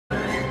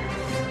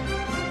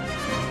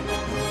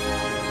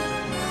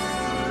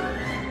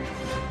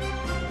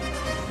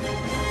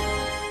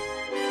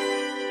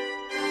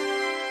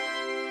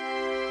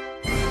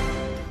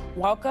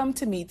Welcome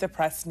to Meet the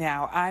Press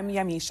Now. I'm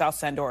Yamiche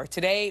Alcindor.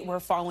 Today,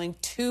 we're following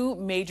two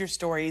major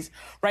stories.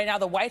 Right now,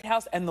 the White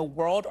House and the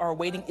world are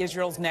awaiting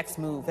Israel's next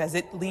move as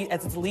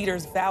its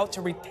leaders vow to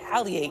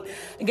retaliate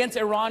against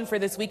Iran for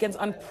this weekend's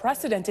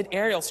unprecedented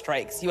aerial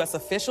strikes. U.S.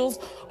 officials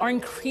are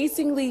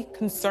increasingly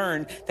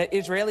concerned that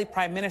Israeli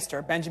Prime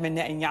Minister Benjamin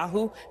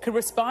Netanyahu could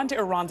respond to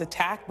Iran's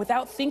attack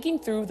without thinking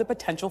through the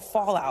potential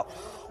fallout.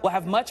 We'll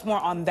have much more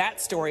on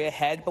that story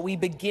ahead, but we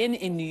begin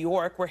in New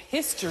York, where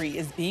history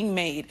is being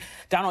made.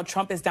 Donald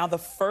Trump is now the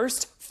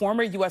first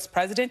former U.S.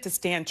 president to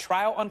stand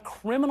trial on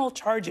criminal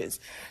charges.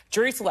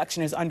 Jury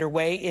selection is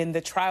underway in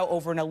the trial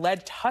over an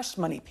alleged hush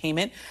money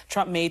payment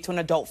Trump made to an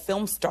adult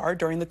film star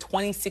during the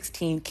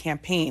 2016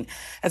 campaign.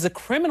 As a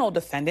criminal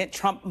defendant,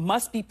 Trump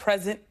must be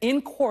present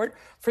in court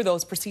for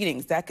those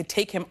proceedings. That could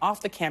take him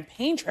off the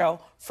campaign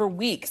trail for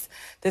weeks.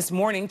 This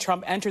morning,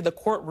 Trump entered the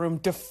courtroom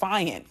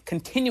defiant,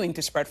 continuing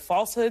to spread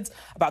falsehoods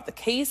about the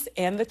case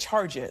and the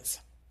charges.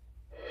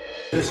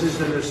 This is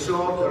an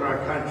assault on our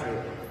country,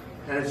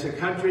 and it's a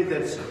country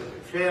that's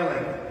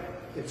failing.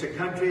 It's a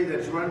country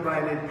that's run by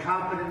an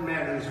incompetent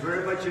man who's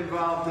very much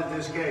involved in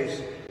this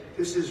case.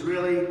 This is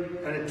really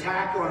an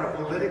attack on a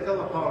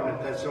political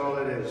opponent. That's all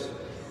it is.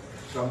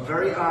 So I'm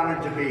very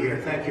honored to be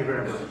here. Thank you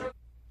very much.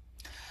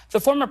 The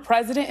former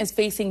president is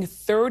facing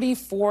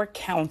 34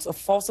 counts of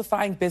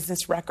falsifying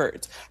business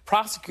records.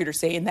 Prosecutors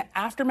say in the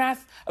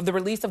aftermath of the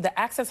release of the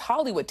Access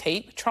Hollywood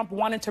tape, Trump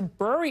wanted to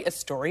bury a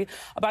story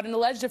about an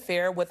alleged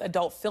affair with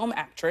adult film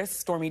actress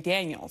Stormy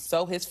Daniels.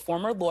 So his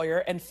former lawyer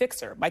and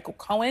fixer, Michael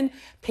Cohen,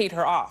 paid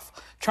her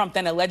off. Trump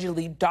then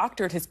allegedly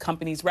doctored his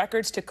company's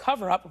records to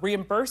cover up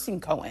reimbursing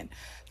Cohen.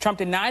 Trump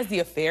denies the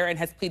affair and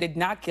has pleaded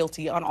not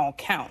guilty on all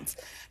counts.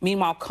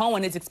 Meanwhile,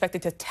 Cohen is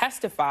expected to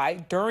testify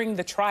during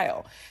the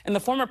trial. And the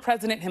former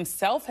president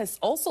himself has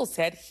also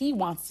said he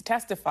wants to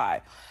testify.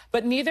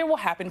 But neither will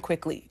happen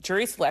quickly.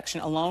 Jury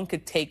selection alone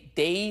could take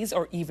days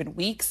or even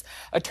weeks.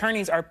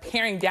 Attorneys are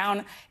paring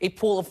down a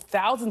pool of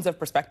thousands of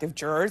prospective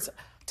jurors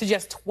to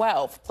just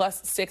 12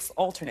 plus 6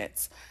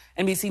 alternates.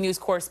 NBC News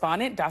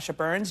correspondent Dasha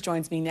Burns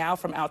joins me now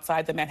from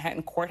outside the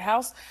Manhattan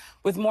courthouse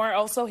with more.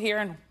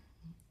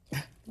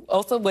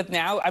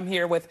 I'm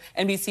here with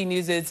NBC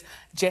News'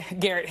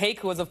 Garrett Hake,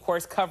 who was, of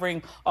course,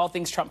 covering all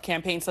things Trump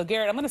campaign. So,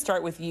 Garrett, I'm going to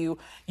start with you.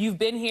 You've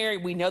been here.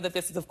 We know that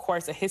this is, of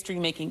course, a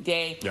history-making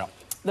day. Yeah.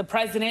 The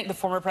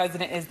former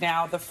president, is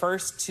now the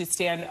first to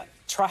stand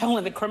trial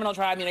in the criminal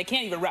trial. I mean, I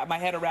can't even wrap my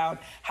head around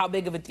how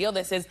big of a deal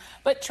this is.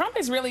 But Trump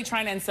is really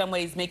trying to, in some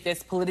ways, make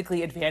this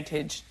politically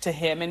advantaged to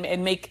him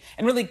and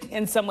really,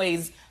 in some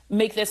ways,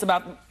 make this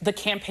about the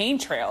campaign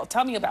trail.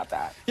 Tell me about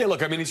that. Yeah,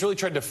 look, I mean, he's really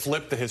tried to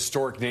flip the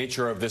historic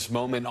nature of this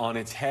moment on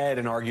its head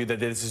and argue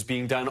that this is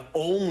being done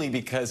only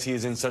because he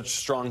is in such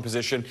strong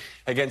position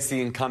against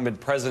the incumbent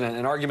president,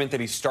 an argument that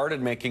he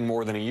started making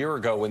more than a year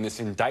ago when this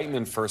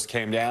indictment first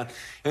came down,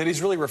 and that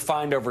he's really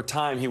refined over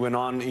time. He went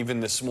on even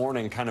this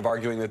morning kind of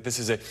arguing that this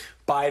is a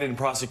Biden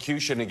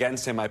prosecution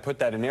against him. I put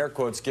that in air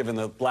quotes given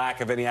the lack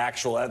of any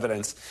actual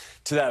evidence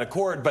to that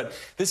accord. But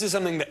this is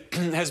something that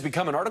has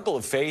become an article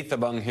of faith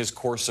among his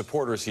core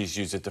supporters. He's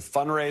used it to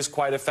fundraise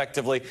quite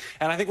effectively.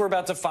 And I think we're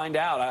about to find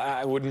out.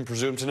 I wouldn't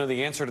presume to know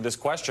the answer to this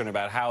question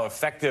about how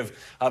effective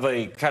of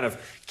a kind of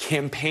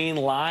campaign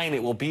line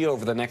it will be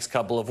over the next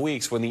couple of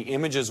weeks when the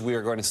images we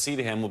are going to see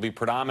to him will be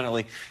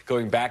predominantly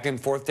going back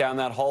and forth down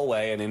that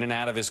hallway and in and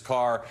out of his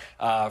car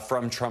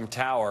from Trump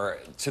Tower.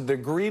 To the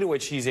degree to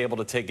which he's able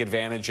to take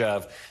advantage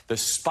of the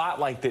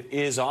spotlight that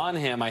is on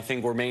him, I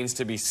think remains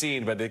to be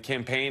seen. But the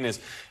campaign is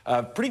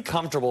pretty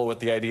comfortable with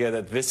the idea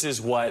that this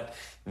is what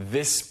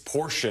this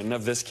portion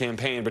of this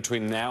campaign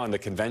between now and the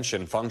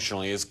convention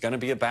functionally is going to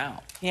be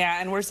about. Yeah,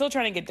 and we're still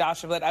trying to get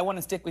Joshua, but I want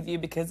to stick with you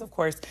because, of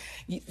course,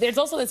 there's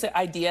also this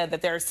idea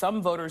that there are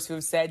some voters who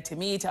have said to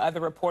me, to other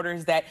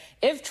reporters, that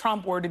if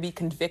Trump were to be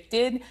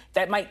convicted,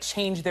 that might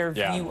change their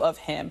view of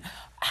him.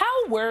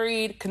 How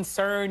worried,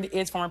 concerned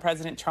is former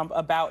President Trump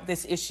about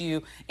this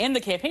issue in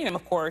the campaign, and,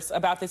 of course,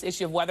 about this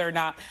issue of whether or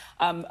not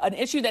an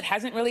issue that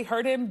hasn't really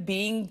hurt him,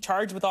 being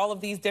charged with all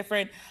of these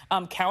different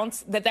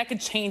counts, that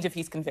could change if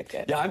he's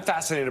convicted? Yeah, I'm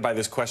fascinated by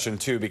this question,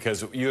 too,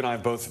 because you and I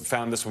have both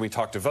found this when we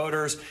talk to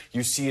voters.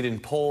 You see it in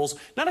polls.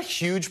 Not a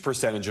huge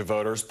percentage of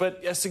voters,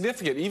 but a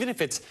significant, even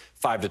if it's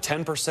 5 to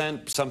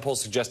 10%. Some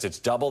polls suggest it's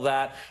double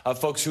that, of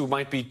folks who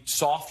might be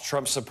soft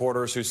Trump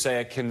supporters who say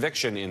a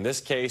conviction in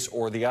this case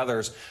or the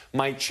others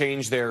might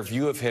change their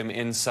view of him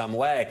in some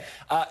way.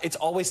 It's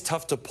always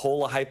tough to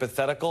poll a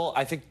hypothetical.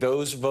 I think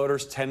those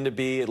voters tend to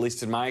be, at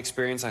least in my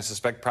experience, I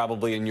suspect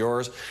probably in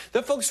yours,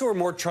 the folks who are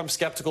more Trump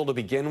skeptical to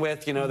begin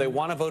with. You know, they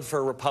want to vote for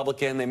a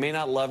Republican. They may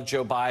not love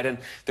Joe Biden.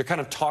 They're kind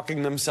of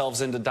talking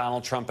themselves into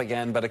Donald Trump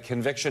again, but a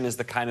conviction is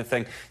the kind of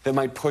thing that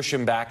might push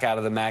him back out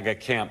of the MAGA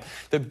camp.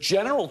 The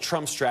general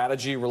Trump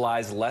strategy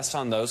relies less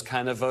on those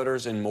kind of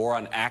voters and more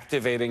on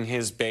activating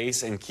his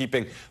base and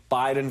keeping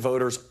Biden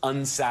voters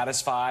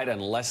unsatisfied and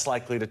less likely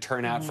likely to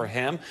turn out for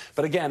him.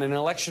 But again, an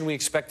election we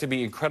expect to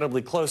be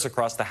incredibly close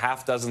across the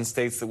half-dozen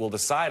states that will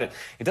decide it.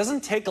 It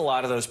doesn't take a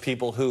lot of those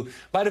people who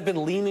might have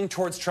been leaning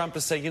towards Trump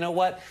to say, you know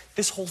what,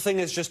 this whole thing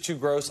is just too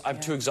gross. I'm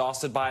too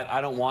exhausted by it.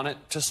 I don't want it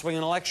to swing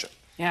an election.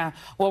 Yeah.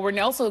 Well,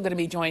 we're also going to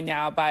be joined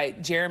now by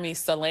Jeremy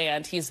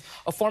Saland. He's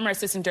a former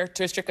assistant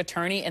district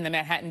attorney in the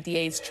Manhattan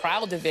DA's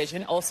trial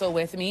division. Also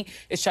with me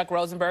is Chuck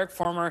Rosenberg,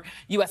 former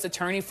U.S.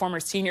 attorney, former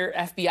senior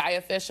FBI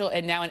official,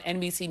 and now an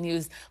NBC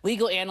News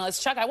legal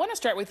analyst. Chuck, I want to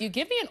start with you.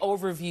 Give me an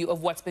overview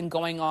of what's been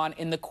going on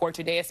in the court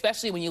today,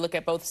 especially when you look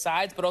at both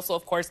sides, but also,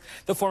 of course,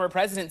 the former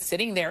president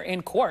sitting there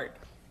in court.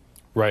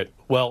 Right.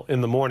 Well, in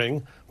the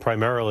morning,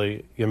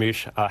 primarily,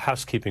 Yamish,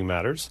 housekeeping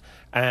matters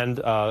and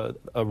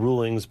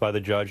rulings by the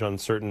judge on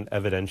certain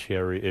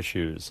evidentiary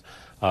issues.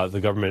 The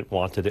government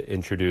wanted to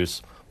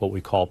introduce what we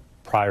call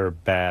prior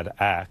bad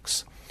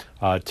acts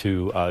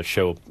to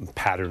show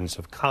patterns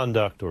of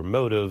conduct or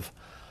motive.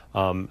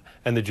 And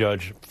the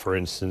judge, for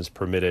instance,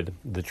 permitted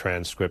the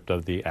transcript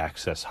of the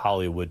Access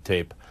Hollywood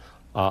tape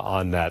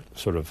on that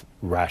sort of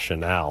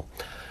rationale.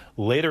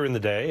 Later in the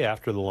day,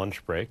 after the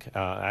lunch break,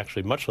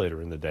 actually much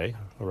later in the day,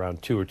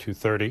 around 2 or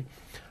 2:30,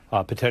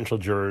 potential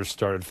jurors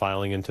started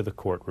filing into the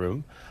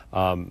courtroom.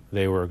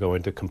 They were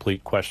going to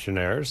complete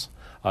questionnaires.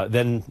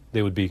 Then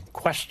they would be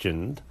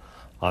questioned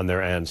on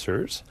their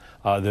answers.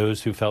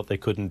 Those who felt they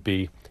couldn't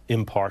be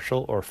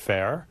impartial or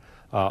fair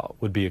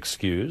would be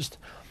excused.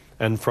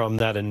 And from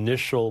that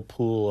initial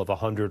pool of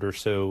 100 or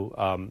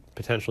so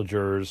potential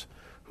jurors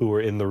who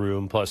were in the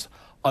room, plus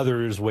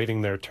others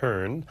waiting their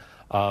turn,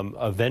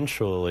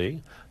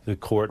 eventually the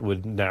court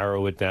would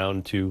narrow it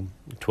down to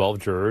 12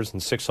 jurors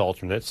and 6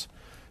 alternates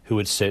who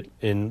would sit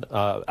in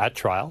at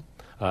trial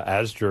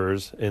as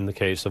jurors in the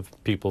case of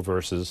People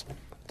versus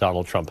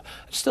Donald Trump.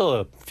 Still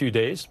a few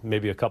days,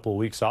 maybe a couple of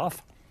weeks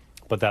off,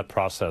 but that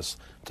process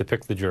to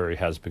pick the jury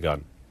has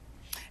begun.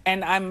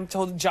 And I'm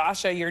told,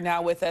 Joshua, you're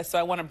now with us, so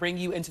I want to bring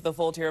you into the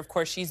fold here. Of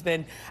course, she's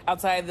been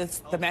outside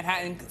the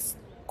Manhattan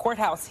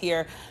courthouse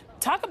here.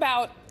 Talk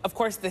about, of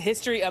course, the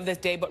history of this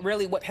day, but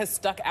really what has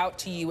stuck out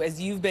to you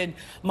as you've been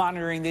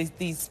monitoring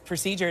these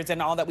procedures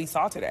and all that we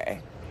saw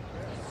today.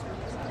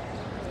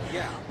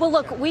 Well,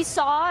 look, we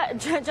saw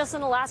just in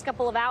the last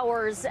couple of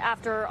hours,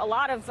 after a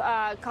lot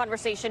of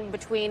conversation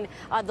between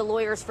the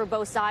lawyers for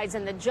both sides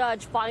and the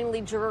judge,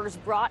 finally jurors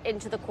brought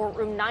into the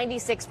courtroom.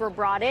 96 were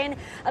brought in.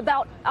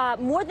 About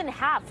more than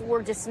half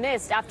were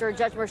dismissed after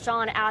Judge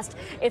Merchan asked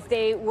if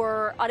they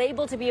were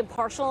unable to be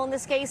impartial in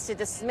this case, to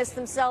dismiss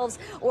themselves,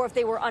 or if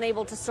they were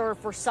unable to serve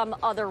for some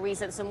other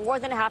reason. So more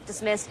than half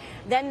dismissed.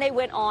 Then they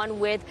went on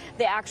with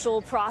the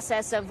actual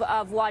process of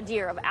voir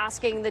dire, of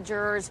asking the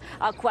jurors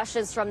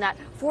questions from that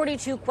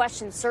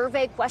 42-question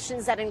survey,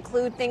 questions that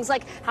include things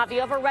like, have you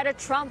ever read a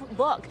Trump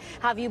book?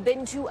 Have you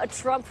been to a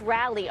Trump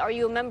rally? Are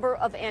you a member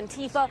of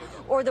Antifa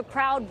or the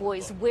Proud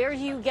Boys? Where do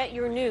you get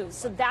your news?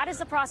 So that is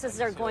the process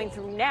they're going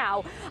through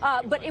now.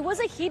 But it was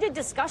a heated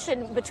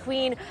discussion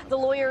between the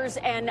lawyers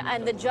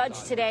and the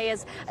judge today.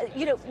 As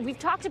you know, we've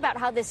talked about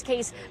how this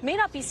case may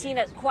not be seen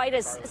quite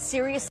as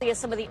seriously as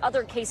some of the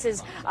other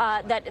cases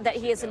that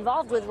he is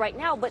involved with right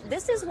now. But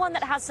this is one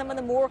that has some of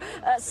the more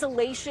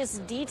salacious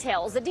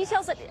details, the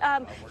details that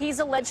he's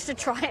alleged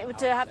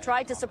to have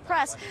tried to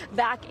suppress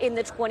back in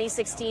the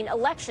 2016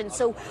 election.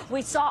 So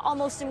we saw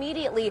almost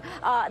immediately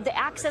the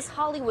Access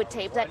Hollywood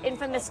tape, that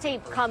infamous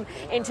tape, come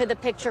into the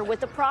picture, with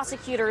the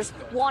prosecutors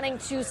wanting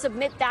to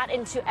submit that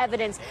into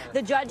evidence.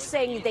 The judge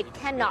saying they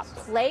cannot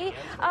play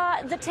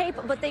the tape,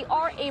 but they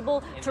are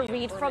able to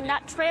read from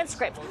that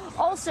transcript.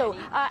 Also,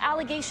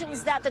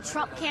 allegations that the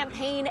Trump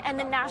campaign and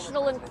the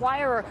National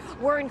Enquirer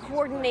were in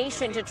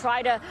coordination to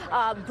try to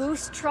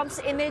boost Trump's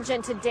image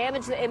and to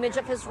damage the image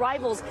of his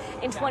rivals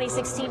in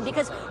 2016.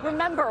 Because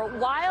remember,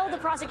 while the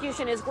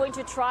prosecution is going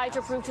to try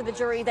to prove to the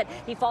jury that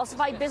he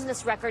falsified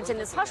business records in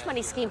this hush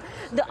money scheme,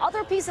 the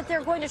other piece that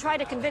they're going to try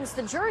to convince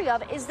the jury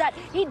of is that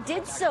he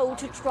did so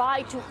to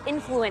try to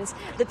influence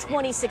the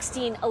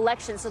 2016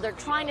 election. So they're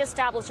trying to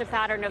establish a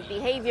pattern of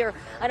behavior.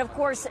 And of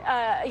course,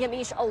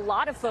 Yamish, a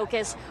lot of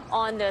focus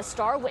on the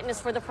star witness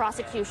for the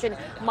prosecution,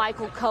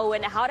 Michael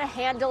Cohen, how to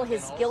handle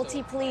his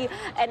guilty plea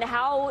and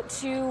how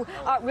to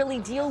really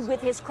deal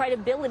with his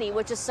credibility,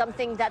 which is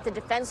something that the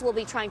defense will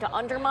be trying to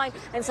undermine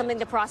and something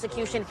the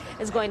prosecution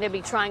is going to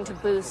be trying to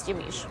boost,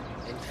 Yamish.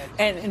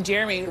 And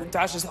Jeremy,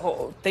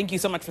 thank you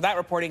so much for that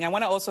reporting. I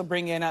want to also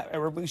bring in,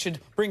 or we should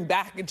bring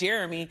back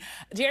Jeremy.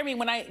 Jeremy,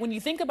 when you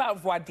think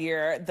about voir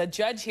dire, the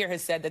judge here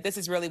has said that this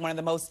is really one of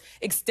the most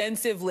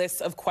extensive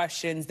lists of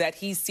questions that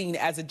he's seen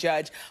as a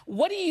judge.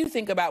 What do you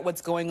think about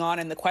what's going on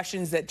and the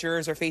questions that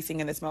jurors are facing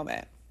in this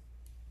moment?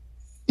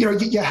 You know,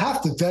 you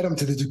have to vet him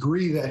to the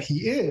degree that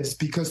he is,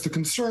 because the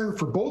concern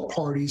for both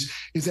parties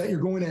is that you're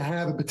going to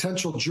have a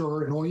potential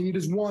juror, and all you need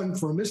is one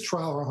for a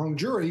mistrial or a hung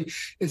jury,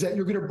 is that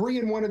you're going to bring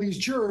in one of these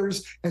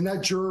jurors, and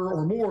that juror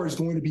or more is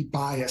going to be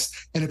biased.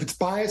 And if it's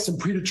biased and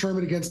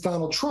predetermined against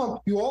Donald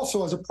Trump, you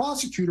also, as a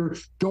prosecutor,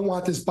 don't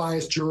want this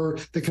biased juror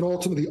that can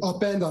ultimately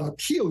upend on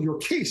appeal your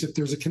case if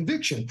there's a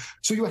conviction.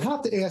 So you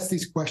have to ask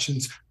these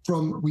questions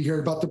we hear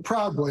about the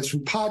Proud Boys,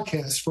 from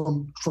podcasts,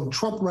 from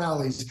Trump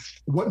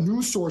rallies. What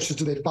news sources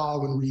do they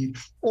follow and read?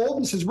 All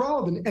this is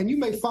relevant, and you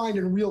may find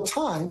in real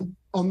time,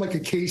 unlike a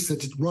case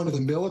that's run of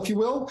the mill, if you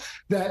will,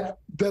 that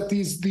the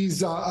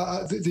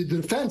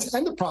defense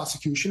and the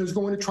prosecution is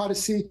going to try to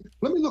see,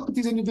 let me look at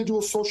these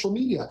individuals' social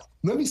media.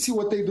 Let me see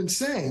what they've been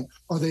saying.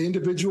 Are they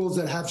individuals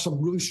that have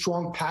some really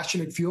strong,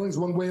 passionate feelings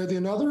one way or the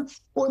other?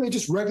 Or are they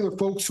just regular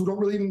folks who don't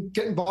really even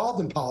get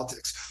involved in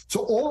politics? So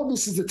all of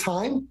this is the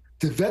time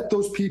to vet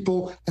those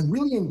people and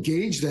really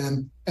engage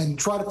them and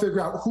try to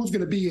figure out who's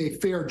going to be a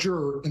fair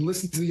juror and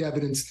listen to the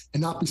evidence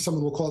and not be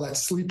someone we'll call that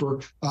sleeper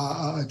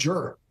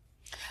juror.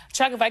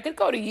 Chuck, if I could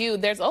go to you,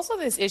 there's also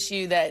this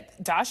issue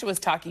that Dasha was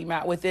talking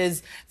about with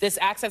this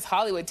Access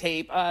Hollywood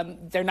tape.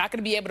 They're not going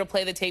to be able to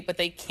play the tape, but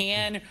they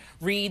can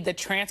read the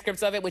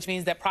transcripts of it, which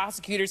means that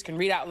prosecutors can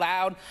read out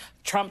loud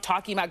Trump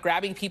talking about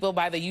grabbing people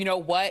by the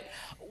you-know-what.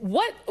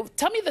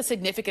 Tell me the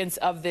significance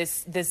of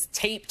this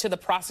tape to the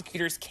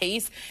prosecutor's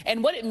case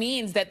and what it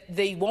means that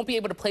they won't be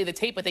able to play the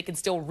tape, but they can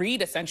still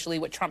read essentially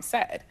what Trump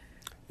said.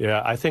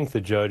 Yeah, I think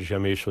the judge,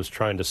 Yamiche, was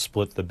trying to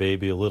split the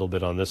baby a little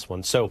bit on this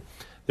one. So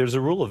there's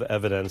a rule of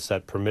evidence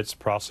that permits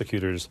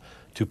prosecutors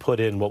to put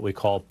in what we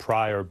call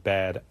prior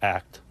bad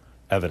act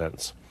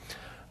evidence.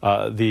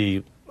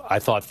 I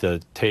thought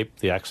the tape,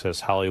 the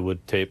Access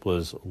Hollywood tape,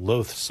 was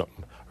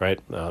loathsome, right?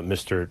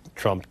 Mr.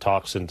 Trump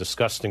talks in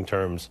disgusting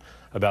terms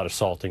about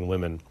assaulting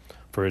women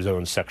for his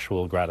own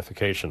sexual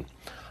gratification.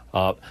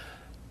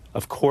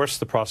 Of course,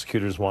 the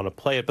prosecutors want to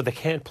play it, but they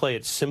can't play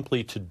it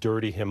simply to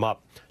dirty him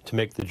up, to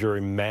make the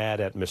jury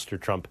mad at Mr.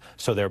 Trump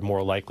so they're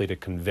more likely to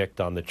convict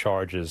on the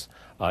charges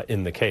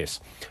in the case.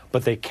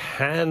 But they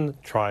can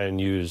try and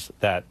use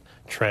that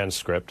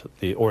transcript,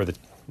 they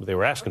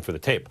were asking for the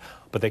tape,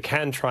 but they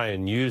can try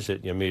and use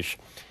it, Yamiche,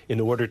 in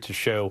order to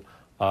show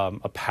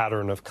a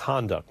pattern of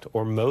conduct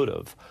or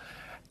motive.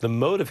 The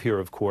motive here,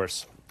 of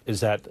course,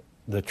 is that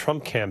the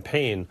Trump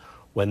campaign,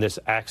 when this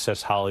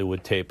Access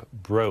Hollywood tape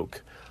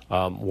broke,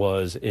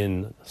 was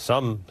in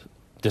some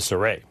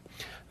disarray.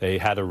 They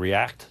had to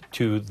react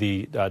to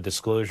the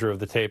disclosure of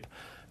the tape.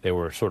 They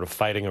were sort of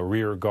fighting a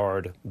rear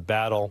guard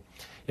battle.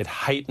 It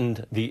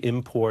heightened the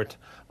import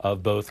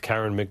of both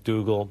Karen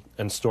McDougal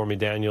and Stormy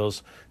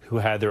Daniels, who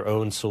had their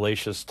own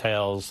salacious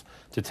tales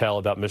to tell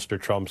about Mr.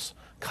 Trump's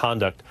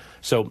conduct.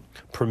 So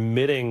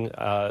permitting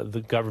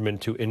the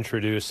government to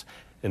introduce,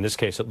 in this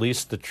case, at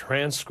least the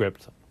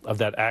transcript of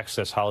that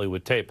Access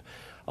Hollywood tape,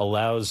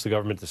 allows the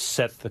government to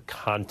set the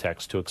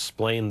context, to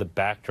explain the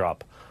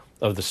backdrop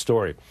of the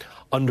story.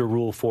 Under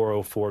Rule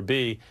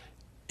 404B,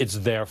 it's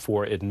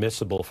therefore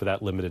admissible for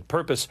that limited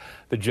purpose.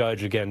 The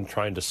judge, again,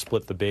 trying to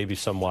split the baby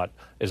somewhat,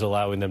 is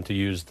allowing them to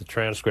use the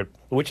transcript,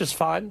 which is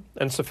fine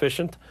and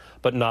sufficient,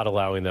 but not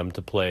allowing them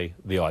to play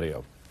the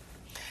audio.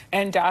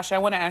 And Josh, I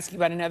want to ask you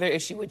about another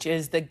issue, which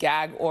is the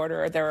gag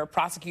order. There are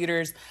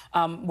prosecutors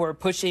were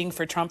pushing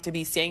for Trump to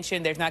be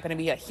sanctioned. There's not going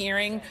to be a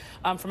hearing,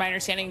 from my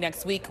understanding,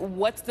 next week.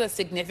 What's the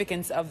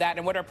significance of that,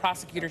 and what are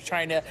prosecutors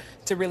trying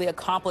to really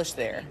accomplish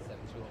there?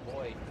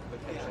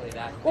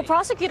 Well,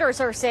 prosecutors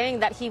are saying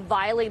that he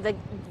violated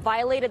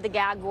the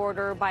gag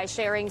order by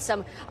sharing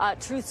some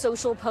Truth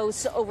Social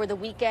posts over the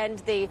weekend.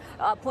 They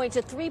point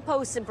to 3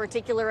 posts in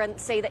particular and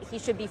say that he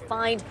should be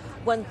fined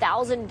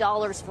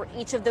 $1,000 for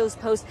each of those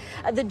posts.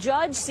 The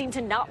judge seemed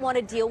to not want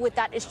to deal with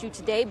that issue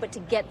today, but to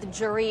get the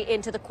jury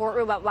into the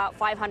courtroom. About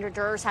 500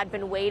 jurors had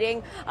been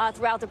waiting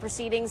throughout the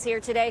proceedings here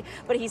today.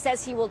 But he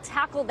says he will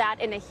tackle that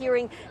in a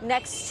hearing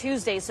next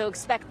Tuesday. So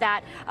expect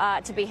that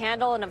to be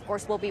handled. And, of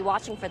course, we'll be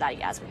watching for that,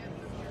 Yasmin.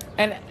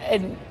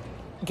 And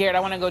Garrett,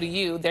 I want to go to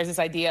you. There's this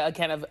idea,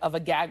 again, of a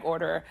gag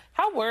order.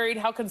 How worried,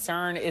 how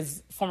concerned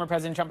is former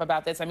President Trump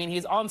about this? I mean,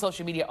 he's on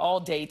social media all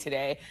day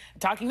today,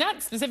 talking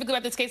not specifically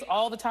about this case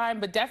all the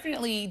time, but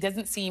definitely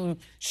doesn't seem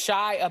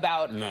shy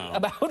about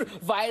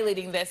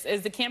violating this.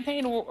 Is the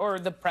campaign or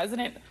the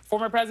president,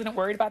 former president,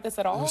 worried about this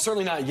at all?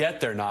 Certainly not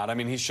yet, they're not. I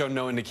mean, he's shown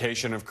no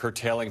indication of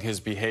curtailing his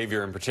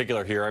behavior in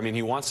particular here. I mean,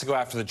 he wants to go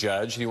after the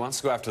judge. He wants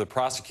to go after the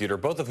prosecutor,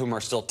 both of whom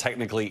are still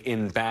technically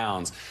in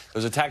bounds.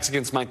 Those attacks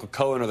against Michael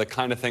Cohen are the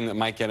kind of thing that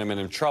might get him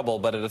in trouble,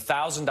 but at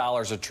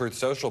 $1,000 a Truth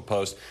Social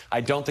post, I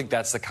don't think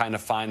that's the kind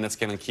of fine that's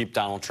going to keep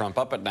Donald Trump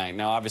up at night.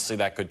 Now, obviously,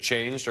 that could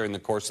change during the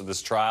course of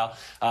this trial,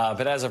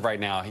 but as of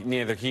right now,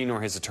 neither he nor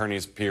his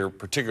attorneys appear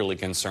particularly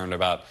concerned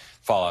about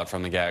fallout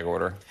from the gag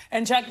order.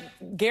 And Chuck,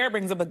 Garrett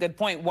brings up a good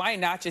point. Why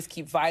not just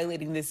keep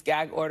violating this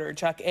gag order,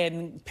 Chuck,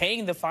 and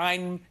paying the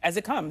fine as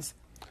it comes?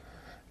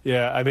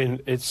 Yeah, I mean,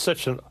 it's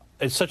such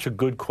a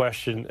good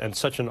question and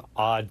such an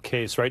odd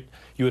case, right?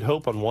 You would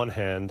hope on one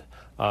hand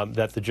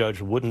that the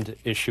judge wouldn't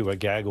issue a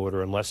gag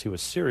order unless he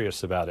was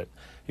serious about it.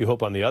 You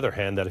hope on the other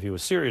hand that if he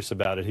was serious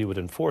about it, he would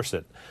enforce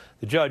it.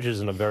 The judge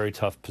is in a very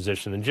tough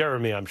position, and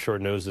Jeremy, I'm sure,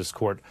 knows this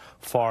court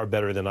far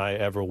better than I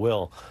ever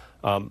will.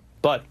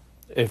 But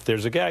if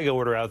there's a gag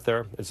order out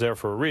there, it's there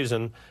for a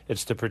reason.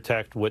 It's to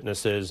protect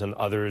witnesses and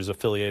others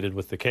affiliated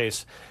with the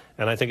case.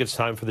 And I think it's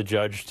time for the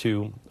judge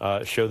to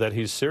show that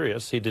he's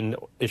serious. He didn't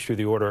issue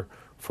the order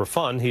for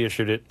fun. He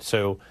issued it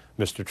so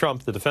Mr.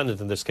 Trump, the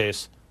defendant in this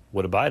case,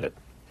 would abide it.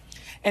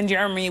 And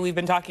Jeremy, we've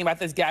been talking about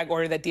this gag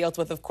order that deals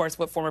with, of course,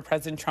 what former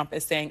President Trump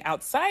is saying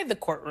outside the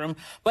courtroom.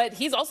 But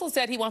he's also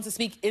said he wants to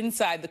speak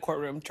inside the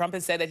courtroom. Trump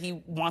has said that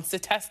he wants to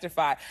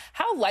testify.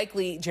 How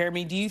likely,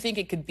 Jeremy, do you think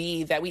it could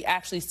be that we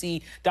actually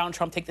see Donald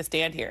Trump take the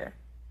stand here?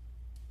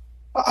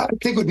 I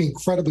think it would be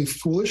incredibly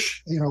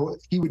foolish. You know,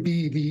 he would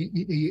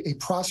be a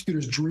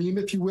prosecutor's dream,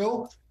 if you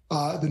will.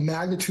 The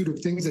magnitude of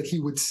things that he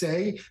would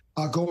say,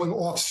 going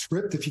off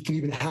script, if he can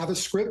even have a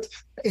script,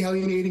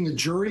 alienating a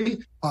jury,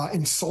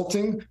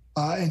 insulting,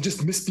 and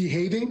just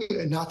misbehaving,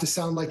 not to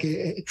sound like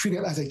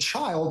treating it as a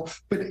child,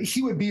 but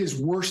he would be his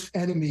worst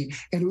enemy,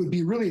 and it would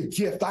be really a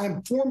gift. I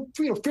am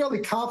fairly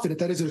confident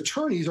that his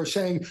attorneys are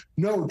saying,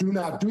 no, do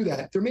not do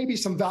that. There may be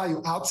some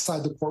value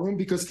outside the courtroom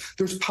because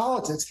there's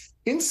politics.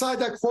 Inside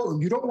that courtroom,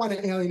 you don't want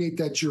to alienate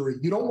that jury.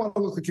 You don't want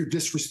to look like you're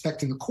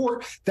disrespecting the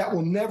court. That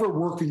will never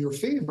work in your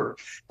favor.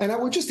 And I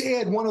would just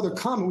add one other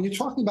comment. When you're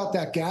talking about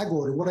that gag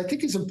order, what I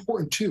think is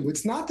important, too,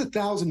 it's not the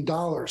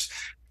 $1,000.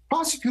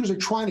 Prosecutors are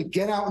trying to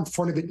get out in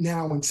front of it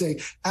now and say,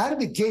 out of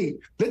the gate,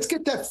 let's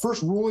get that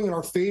first ruling in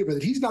our favor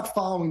that he's not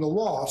following the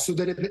law so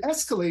that if it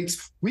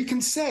escalates, we can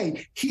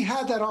say he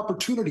had that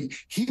opportunity.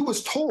 He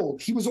was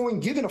told he was only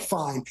given a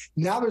fine.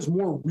 Now there's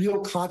more real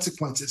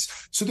consequences.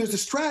 So there's a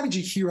strategy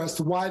here as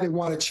to why they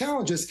want to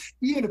challenge us,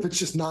 even if it's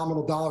just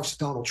nominal dollars to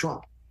Donald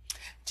Trump.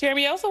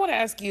 Jeremy, I also want to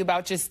ask you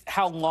about just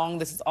how long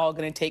this is all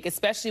going to take,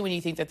 especially when you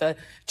think that the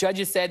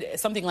judges said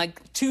something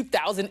like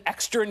 2,000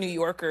 extra New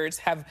Yorkers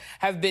have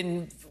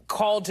been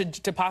called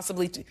to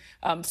possibly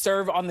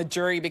serve on the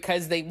jury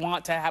because they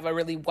want to have a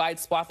really wide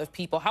swath of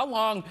people. How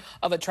long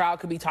of a trial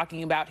could we be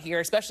talking about here,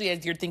 especially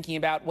as you're thinking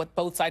about what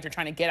both sides are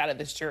trying to get out of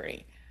this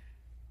jury?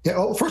 Yeah,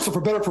 well, first of all,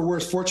 for better or for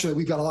worse, fortunately,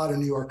 we've got a lot of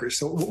New Yorkers,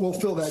 so we'll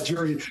fill that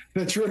jury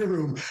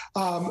room.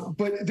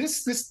 But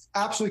this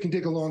absolutely can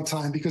take a long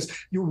time because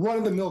your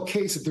run-of-the-mill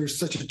case, if there's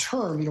such a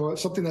term, you know,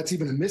 something that's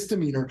even a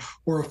misdemeanor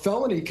or a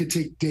felony could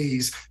take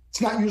days. It's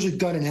not usually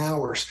done in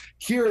hours.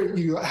 Here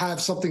you have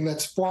something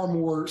that's far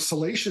more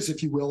salacious,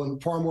 if you will,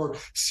 and far more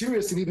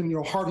serious than even, you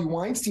know, Harvey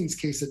Weinstein's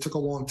case that took a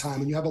long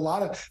time. And you have a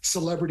lot of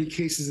celebrity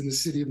cases in the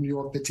city of New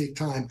York that take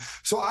time.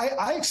 So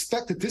I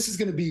expect that this is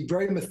going to be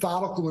very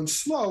methodical and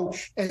slow.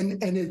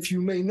 And if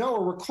you may know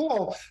or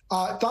recall,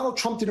 Donald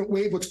Trump didn't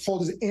waive what's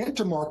called his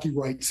antimarchy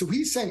right. So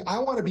he's saying, I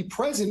want to be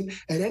present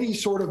at any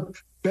sort of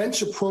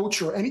bench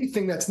approach or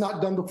anything that's not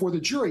done before the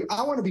jury.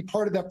 I want to be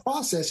part of that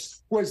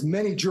process, whereas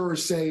many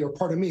jurors say, or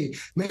pardon me,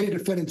 many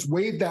defendants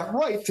waive that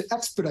right to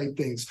expedite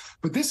things.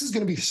 But this is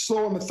going to be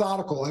slow and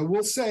methodical. I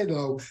will say,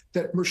 though,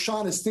 that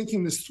Merchan is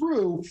thinking this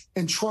through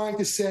and trying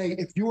to say,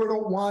 if you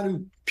don't want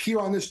to appear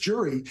on this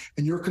jury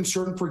and you're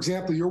concerned, for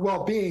example, your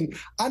well-being,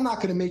 I'm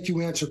not going to make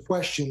you answer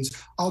questions.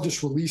 I'll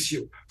just release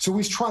you. So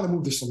he's trying to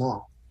move this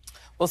along.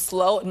 Well,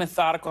 slow and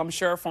methodical. I'm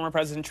sure former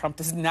President Trump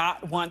does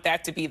not want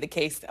that to be the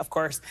case, of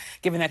course,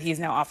 given that he's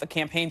now off the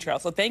campaign trail.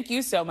 So thank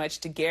you so much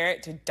to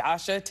Garrett, to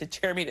Dasha, to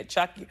Jeremy, to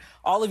Chuck,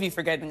 all of you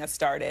for getting us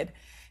started.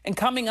 And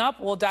coming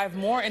up, we'll dive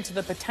more into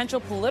the potential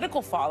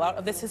political fallout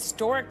of this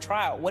historic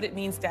trial, what it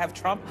means to have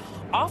Trump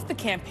off the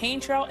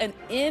campaign trail and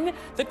in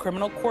the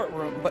criminal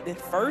courtroom. But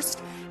at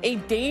first, a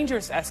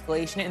dangerous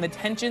escalation in the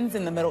tensions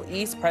in the Middle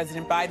East.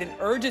 President Biden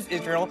urges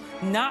Israel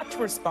not to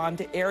respond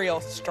to aerial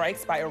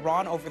strikes by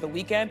Iran over the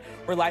weekend.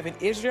 We're live in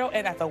Israel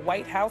and at the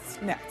White House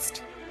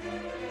next.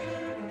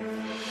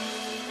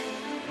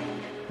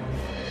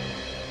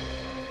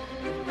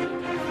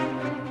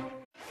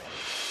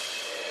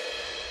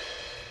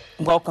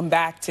 Welcome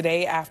back.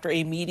 Today, after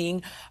a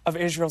meeting of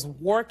Israel's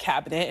war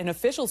cabinet, an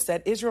official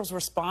said Israel's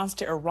response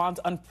to Iran's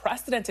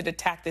unprecedented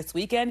attack this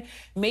weekend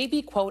may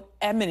be, quote,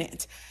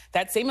 imminent.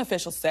 That same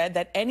official said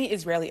that any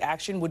Israeli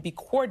action would be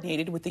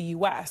coordinated with the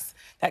U.S.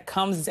 That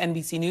comes as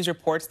NBC News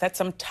reports that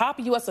some top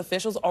U.S.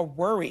 officials are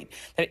worried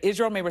that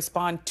Israel may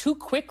respond too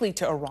quickly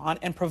to Iran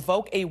and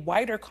provoke a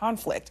wider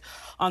conflict.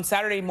 On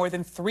Saturday, more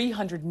than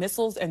 300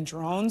 missiles and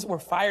drones were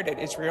fired at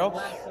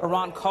Israel.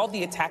 Iran called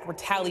the attack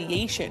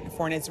retaliation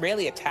for an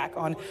Israeli attack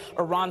on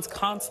Iran's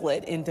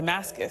consulate in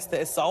Damascus.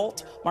 The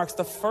assault marks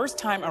the first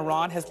time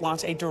Iran has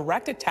launched a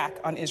direct attack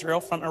on Israel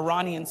from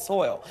Iranian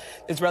soil.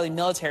 The Israeli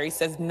military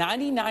says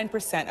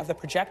 99% of the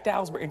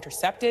projectiles were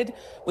intercepted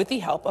with the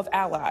help of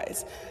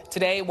allies.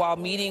 Today, while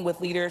meeting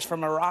with leaders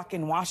from Iraq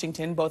and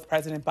Washington, both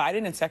President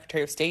Biden and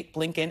Secretary of State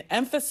Blinken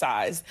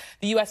emphasized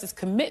the U.S.'s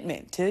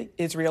commitment to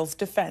Israel's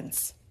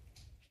defense.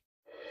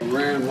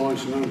 Iran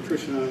launched an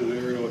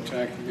unprecedented aerial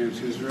attack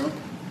against Israel,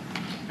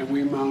 and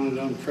we mounted an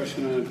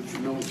unprecedented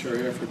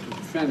military effort to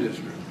defend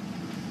Israel.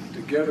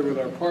 Together with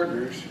our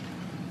partners,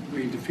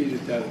 we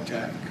defeated that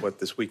attack. What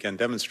this weekend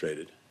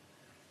demonstrated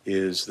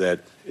is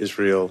that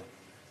Israel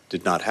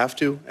did not have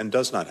to and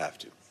does not have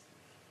to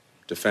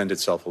defend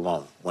itself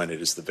alone when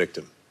it is the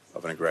victim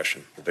of an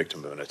aggression, the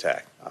victim of an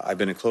attack. I've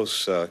been in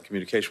close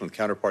communication with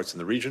counterparts in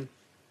the region,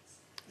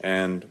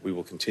 and we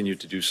will continue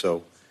to do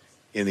so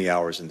in the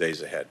hours and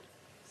days ahead.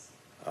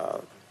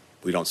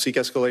 We don't seek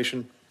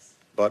escalation,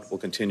 but we'll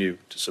continue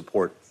to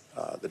support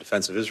the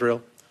defense of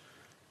Israel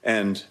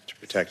and to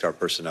protect our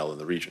personnel in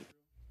the region.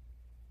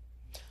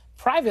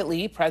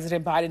 Privately,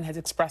 President Biden has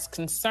expressed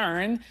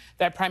concern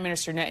that Prime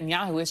Minister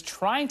Netanyahu is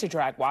trying to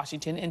drag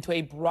Washington into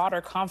a broader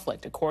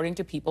conflict, according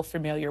to people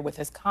familiar with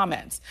his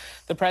comments.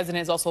 The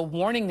president is also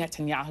warning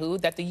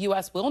Netanyahu that the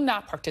U.S. will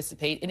not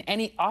participate in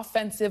any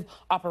offensive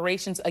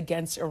operations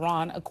against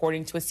Iran,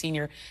 according to a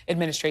senior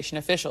administration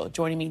official.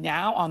 Joining me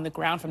now on the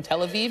ground from Tel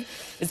Aviv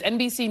is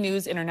NBC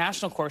News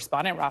international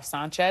correspondent Raf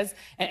Sanchez,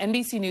 and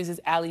NBC News'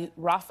 Ali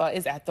Rafa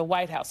is at the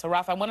White House. So,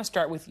 Rafa, I want to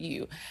start with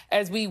you.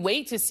 As we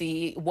wait to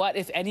see what,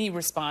 if any,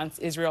 response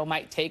Israel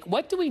might take,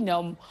 what do we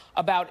know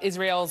about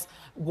Israel's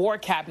war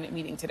cabinet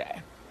meeting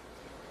today?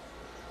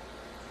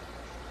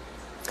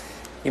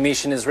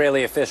 Yamish, an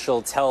Israeli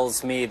official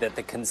tells me that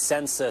the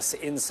consensus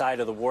inside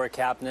of the war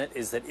cabinet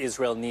is that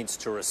Israel needs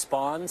to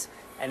respond,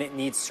 and it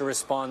needs to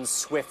respond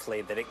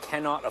swiftly, that it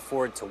cannot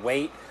afford to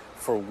wait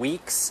for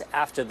weeks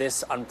after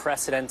this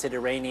unprecedented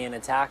Iranian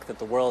attack, that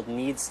the world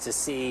needs to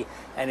see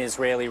an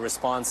Israeli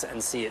response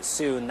and see it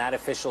soon. That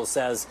official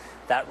says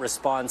that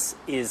response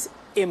is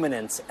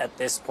imminent at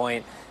this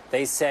point.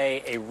 They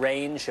say a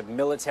range of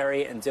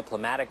military and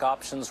diplomatic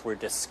options were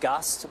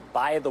discussed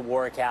by the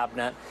war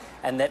cabinet,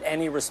 and that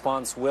any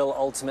response will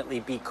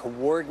ultimately be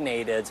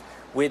coordinated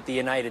with the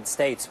United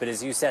States. But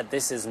as you said,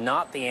 this is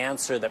not the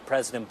answer that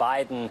President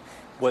Biden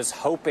was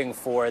hoping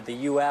for. The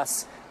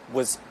U.S.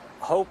 was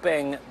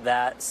hoping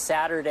that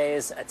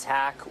Saturday's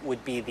attack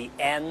would be the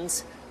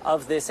end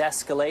of this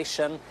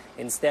escalation.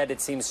 Instead, it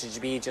seems to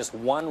be just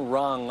one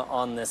rung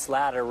on this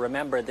ladder.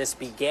 Remember, this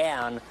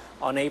began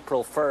on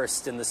April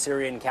 1st in the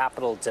Syrian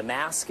capital,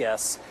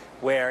 Damascus,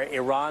 where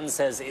Iran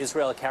says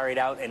Israel carried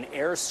out an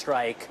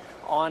airstrike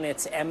on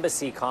its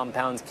embassy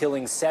compound,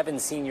 killing 7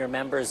 senior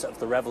members of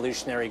the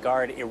Revolutionary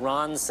Guard.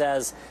 Iran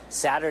says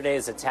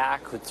Saturday's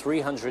attack with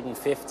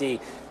 350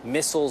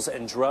 missiles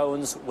and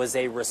drones was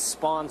a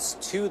response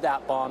to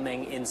that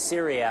bombing in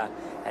Syria.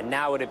 And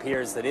now it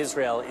appears that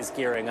Israel is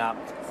gearing up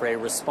for a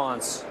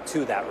response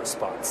to that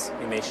response.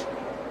 Yamish.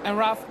 And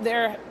Raf,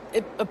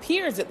 it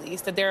appears at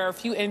least that there are a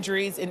few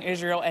injuries in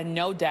Israel and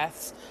no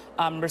deaths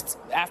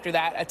after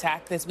that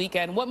attack this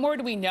weekend. What more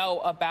do we know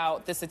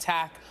about this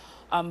attack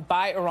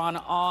by Iran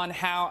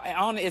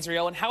on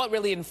Israel and how it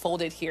really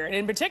unfolded here? And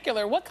in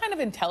particular, what kind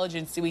of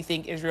intelligence do we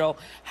think Israel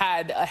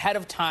had ahead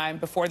of time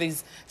before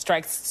these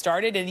strikes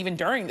started and even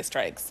during the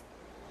strikes?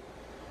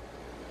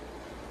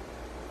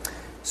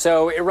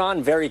 So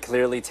Iran very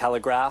clearly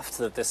telegraphed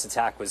that this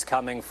attack was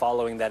coming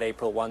following that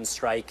April 1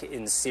 strike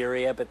in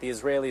Syria. But the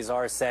Israelis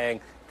are saying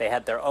they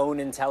had their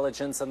own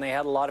intelligence, and they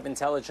had a lot of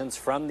intelligence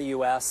from the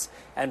U.S.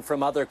 and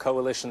from other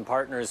coalition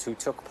partners who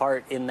took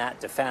part in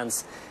that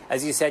defense.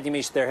 As you said,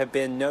 Yamish, there have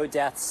been no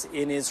deaths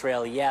in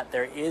Israel yet.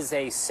 There is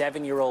a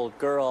 7-year-old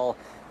girl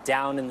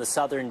down in the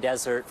southern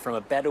desert from a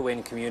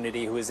Bedouin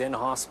community who is in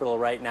hospital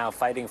right now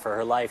fighting for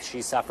her life.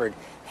 She suffered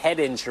head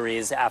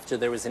injuries after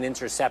there was an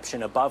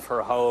interception above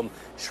her home,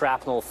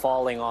 shrapnel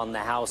falling on the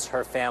house.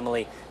 Her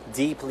family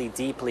deeply,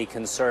 deeply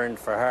concerned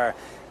for her.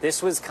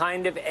 This was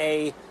kind of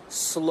a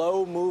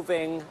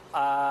slow-moving,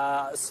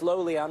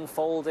 slowly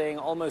unfolding,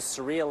 almost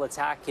surreal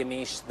attack,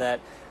 Yamish, that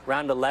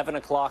around 11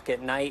 o'clock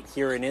at night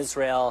here in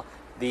Israel,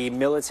 the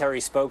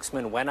military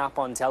spokesman went up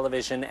on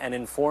television and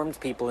informed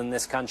people in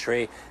this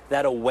country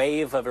that a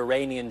wave of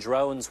Iranian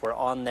drones were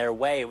on their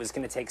way. It was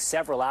going to take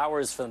several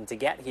hours for them to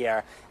get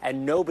here,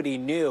 and nobody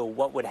knew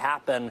what would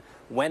happen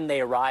when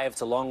they arrived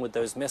along with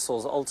those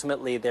missiles.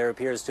 Ultimately, there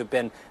appears to have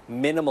been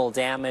minimal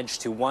damage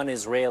to one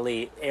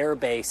Israeli air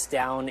base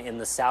down in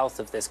the south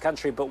of this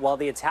country. But while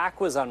the attack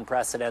was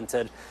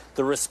unprecedented,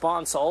 the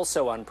response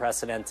also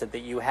unprecedented,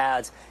 that you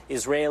had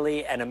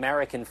Israeli and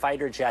American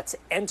fighter jets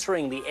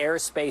entering the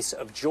airspace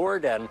of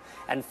Jordan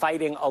and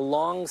fighting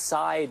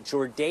alongside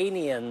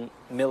Jordanian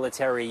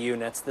military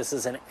units. This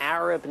is an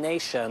Arab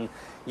nation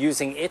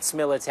using its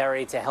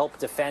military to help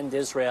defend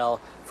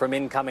Israel from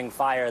incoming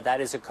fire. That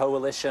is a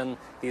coalition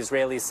the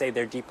Israelis say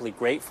they're deeply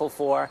grateful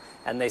for,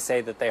 and they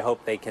say that they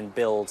hope they can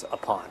build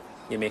upon.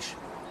 Yamish.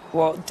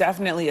 Well,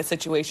 definitely a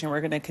situation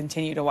we're going to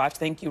continue to watch.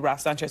 Thank you,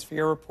 Raf Sanchez, for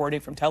your reporting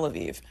from Tel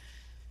Aviv.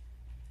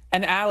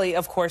 And Ali,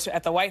 of course,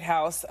 at the White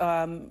House,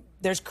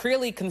 there's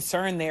clearly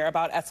concern there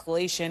about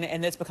escalation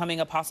and this becoming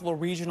a possible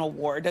regional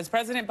war. Does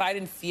President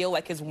Biden feel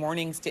like his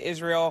warnings to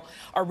Israel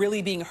are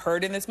really being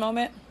heard in this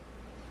moment?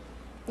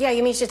 Yeah,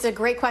 Yamish, it's a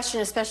great question,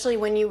 especially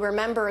when you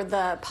remember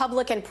the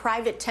public and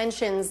private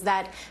tensions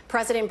that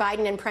President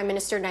Biden and Prime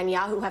Minister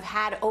Netanyahu have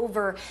had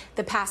over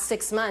the past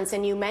 6 months.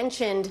 And you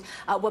mentioned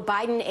what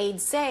Biden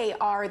aides say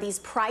are these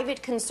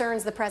private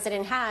concerns the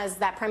president has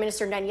that Prime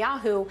Minister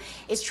Netanyahu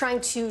is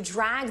trying to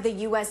drag the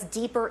U.S.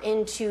 deeper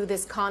into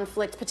this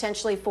conflict,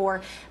 potentially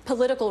for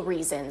political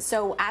reasons.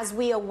 So as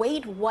we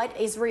await what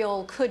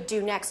Israel could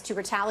do next to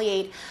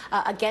retaliate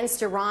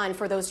against Iran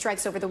for those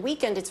strikes over the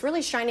weekend, it's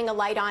really shining a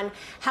light on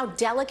how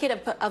delicate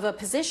delicate of a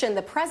position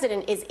the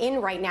president is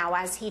in right now,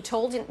 as he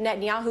told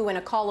Netanyahu in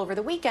a call over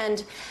the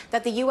weekend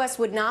that the U.S.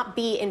 would not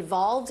be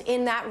involved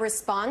in that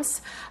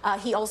response.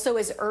 He also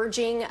is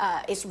urging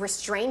is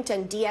restraint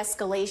and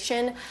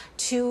de-escalation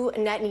to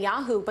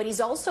Netanyahu, but he's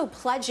also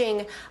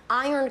pledging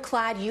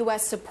ironclad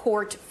U.S.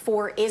 support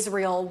for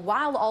Israel,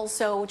 while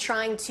also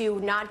trying to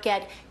not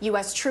get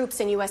U.S. troops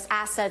and U.S.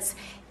 assets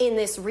in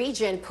this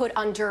region put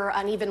under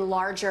an even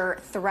larger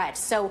threat.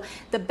 So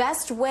the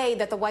best way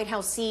that the White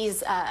House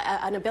sees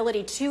an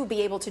ability to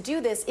be able to do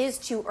this is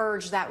to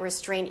urge that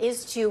restraint,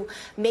 is to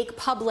make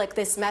public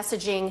this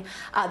messaging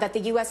that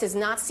the U.S. is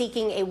not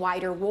seeking a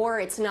wider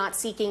war. It's not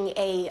seeking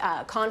a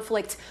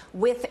conflict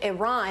with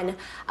Iran.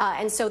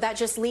 And so that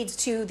just leads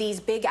to these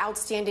big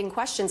outstanding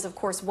questions, of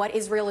course, what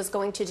Israel is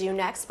going to do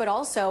next, but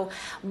also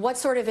what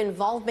sort of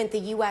involvement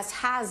the U.S.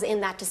 has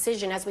in that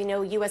decision. As we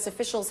know, U.S.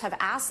 officials have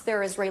asked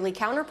their Israeli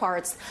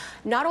counterparts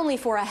not only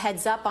for a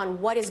heads up on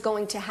what is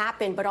going to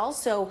happen, but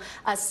also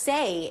a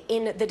say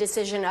in the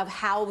decision of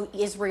how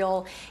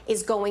Israel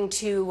is going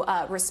to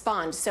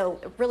respond. So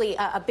really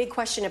a big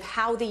question of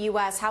how the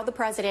U.S., how the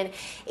president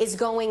is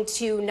going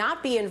to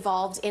not be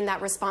involved in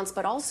that response,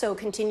 but also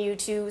continue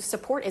to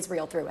support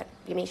Israel through it.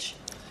 Yamiche.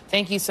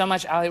 Thank you so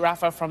much, Ali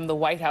Rafa from the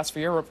White House, for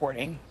your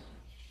reporting.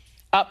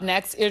 Up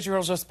next,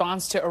 Israel's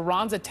response to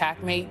Iran's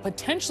attack may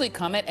potentially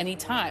come at any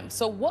time.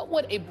 So what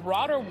would a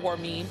broader war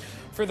mean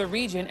for the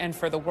region and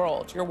for the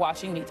world? You're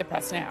watching Meet the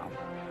Press Now.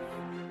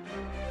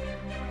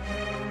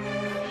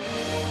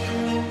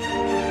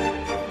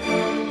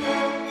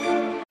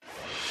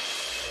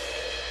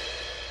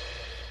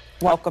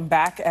 Welcome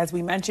back. As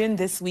we mentioned,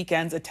 this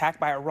weekend's attack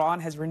by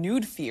Iran has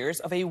renewed fears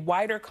of a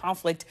wider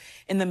conflict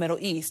in the Middle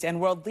East, and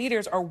world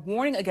leaders are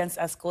warning against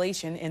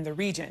escalation in the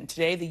region.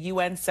 Today, the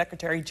UN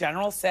Secretary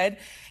General said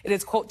it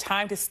is, quote,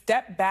 time to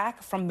step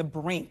back from the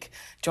brink.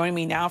 Joining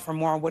me now for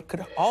more on what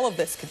all of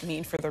this could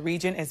mean for the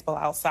region is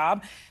Bilal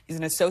Saab. He's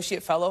an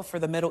associate fellow for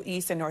the Middle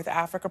East and North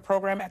Africa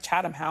program at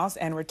Chatham House,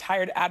 and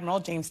retired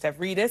Admiral James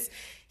Stavridis.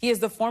 He is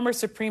the former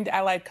Supreme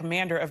Allied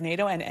Commander of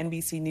NATO and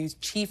NBC News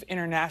Chief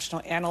International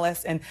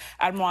Analyst. And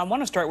Admiral, I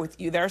want to start with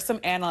you. There are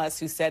some analysts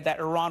who said that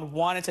Iran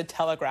wanted to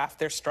telegraph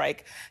their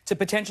strike to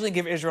potentially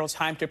give Israel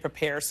time to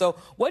prepare. So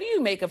what do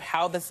you make of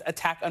how this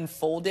attack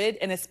unfolded,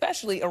 and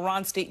especially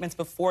Iran's statements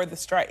before the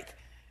strike?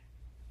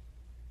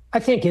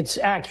 I think it's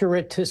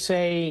accurate to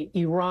say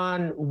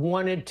Iran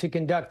wanted to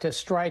conduct a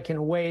strike in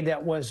a way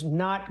that was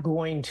not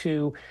going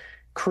to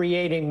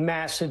create a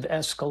massive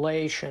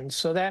escalation.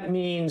 So that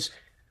means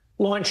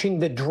launching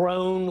the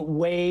drone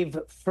wave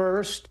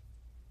first.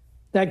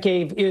 That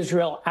gave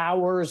Israel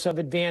hours of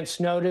advance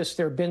notice.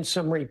 There have been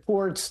some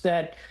reports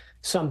that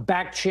some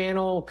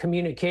back-channel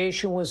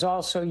communication was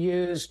also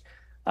used.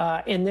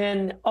 And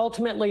then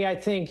ultimately, I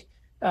think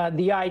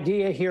the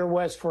idea here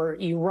was for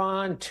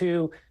Iran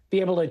to be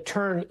able to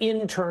turn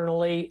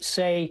internally,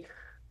 say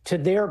to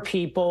their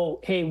people,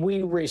 hey,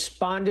 we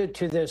responded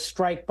to this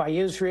strike by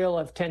Israel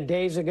of 10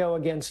 days ago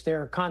against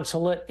their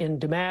consulate in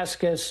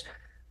Damascus.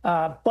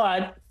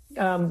 But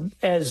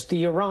as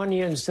the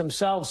Iranians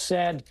themselves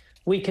said,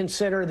 we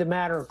consider the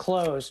matter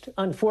closed.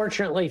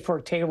 Unfortunately for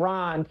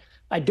Tehran,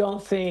 I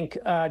don't think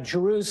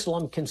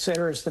Jerusalem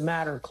considers the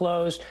matter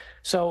closed.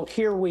 So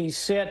here we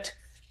sit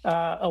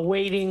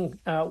awaiting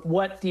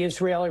what the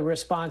Israeli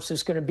response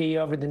is going to be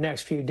over the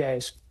next few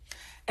days.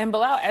 And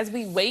Bilal, as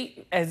we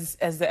wait, as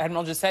the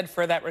Admiral just said,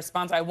 for that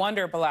response, I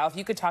wonder, Bilal, if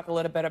you could talk a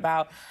little bit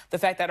about the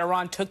fact that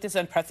Iran took this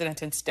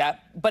unprecedented step.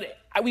 But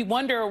we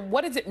wonder,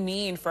 what does it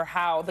mean for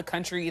how that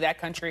country,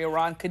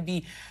 Iran, could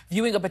be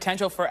viewing a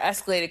potential for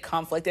escalated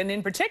conflict? And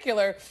in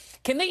particular,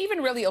 can they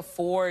even really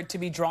afford to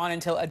be drawn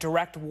into a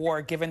direct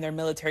war given their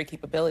military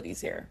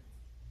capabilities here?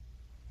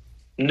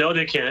 No,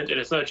 they can't. And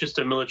it's not just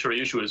a military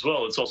issue as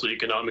well. It's also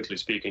economically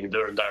speaking.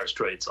 They're in dire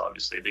straits,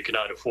 obviously. They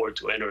cannot afford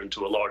to enter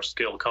into a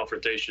large-scale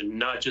confrontation,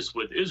 not just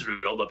with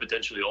Israel, but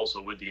potentially also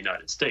with the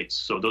United States.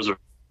 So those are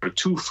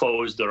two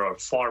foes that are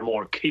far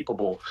more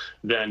capable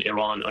than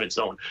Iran on its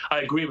own.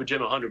 I agree with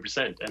Jim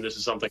 100%, and this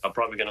is something I'm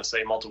probably going to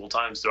say multiple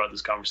times throughout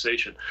this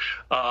conversation.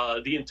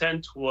 The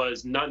intent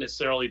was not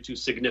necessarily to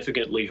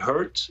significantly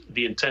hurt.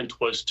 The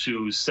intent was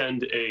to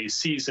send a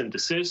cease and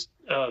desist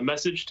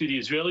message to the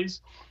Israelis,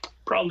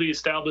 probably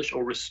establish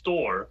or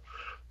restore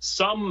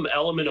some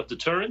element of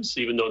deterrence,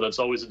 even though that's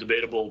always a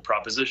debatable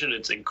proposition.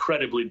 It's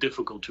incredibly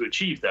difficult to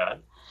achieve that.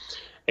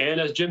 And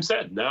as Jim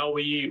said, now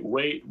we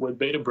wait with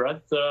bated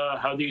breath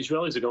how the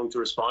Israelis are going to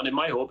respond. And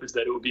my hope is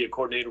that it would be a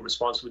coordinated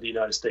response with the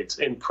United States.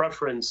 In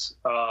preference,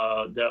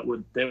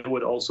 they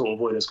would also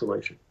avoid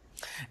escalation.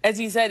 As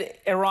you said,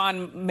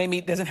 Iran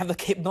maybe doesn't have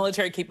the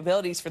military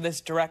capabilities for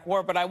this direct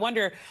war. But I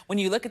wonder, when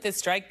you look at this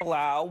strike,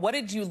 Bilal, what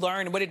did you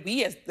learn? What did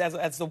we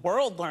as the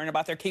world learn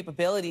about their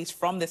capabilities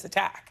from this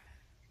attack?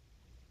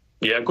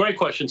 Yeah, great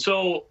question.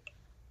 So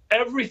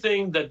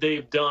everything that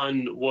they've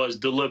done was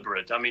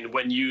deliberate. I mean,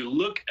 when you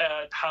look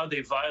at how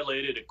they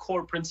violated a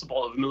core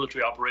principle of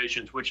military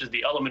operations, which is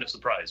the element of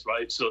surprise,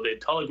 right? So they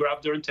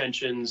telegraphed their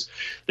intentions.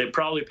 They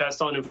probably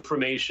passed on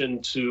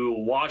information to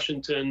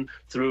Washington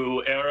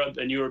through Arab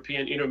and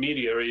European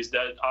intermediaries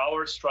that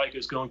our strike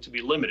is going to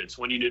be limited.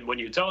 So when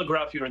you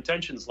telegraph your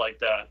intentions like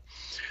that,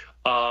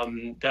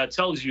 that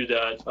tells you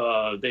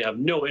that they have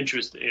no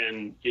interest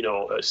in,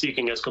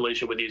 seeking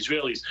escalation with the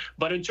Israelis.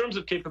 But in terms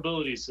of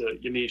capabilities,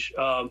 Yamish,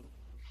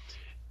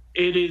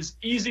 it is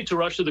easy to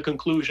rush to the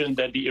conclusion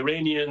that the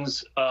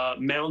Iranians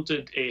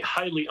mounted a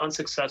highly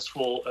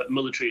unsuccessful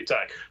military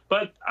attack.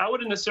 But I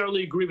wouldn't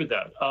necessarily agree with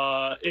that.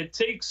 It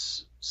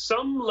takes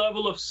some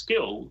level of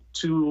skill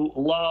to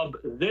lob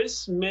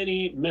this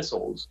many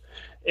missiles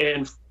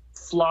and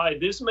fly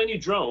this many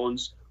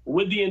drones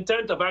with the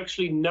intent of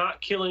actually not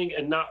killing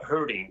and not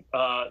hurting.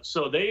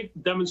 So they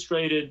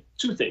demonstrated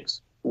two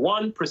things.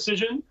 One,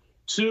 precision.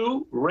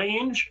 Two,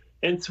 range.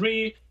 And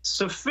three,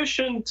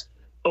 sufficient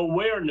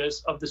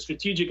awareness of the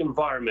strategic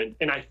environment.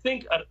 And I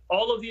think at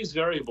all of these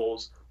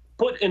variables,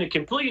 put in a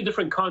completely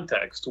different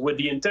context with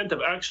the intent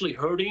of actually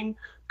hurting,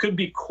 could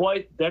be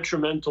quite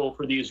detrimental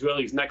for the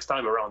Israelis next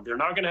time around. They're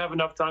not going to have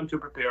enough time to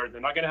prepare. They're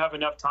not going to have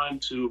enough time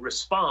to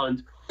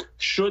respond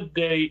should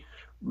they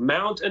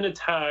mount an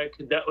attack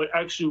that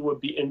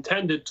would be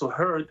intended to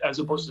hurt as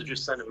opposed to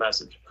just send a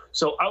message.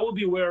 So I would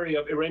be wary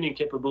of Iranian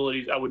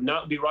capabilities. I would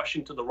not be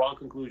rushing to the wrong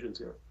conclusions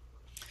here.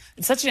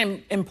 It's such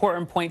an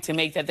important point to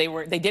make that they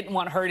didn't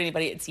want to hurt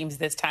anybody, it seems,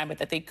 this time, but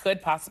that they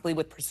could possibly,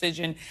 with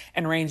precision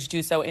and range,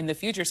 do so in the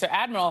future. So,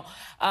 Admiral,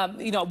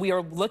 we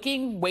are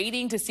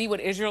waiting to see what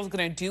Israel's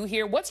going to do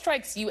here. What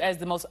strikes you as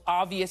the most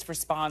obvious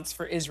response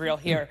for Israel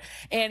here?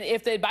 And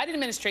if the Biden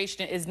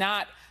administration is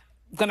not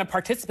going to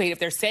participate, if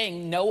they're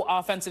saying no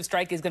offensive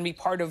strike is going to be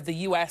part of the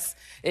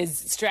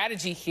U.S.'s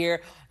strategy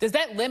here, does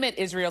that limit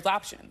Israel's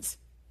options?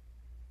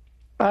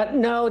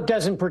 No, it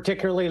doesn't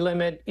particularly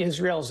limit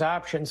Israel's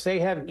options. They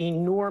have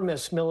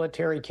enormous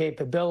military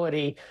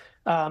capability,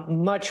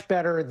 much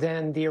better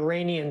than the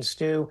Iranians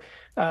do.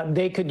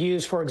 They could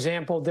use, for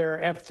example,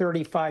 their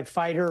F-35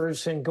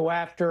 fighters and go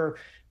after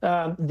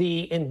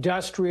the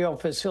industrial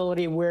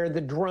facility where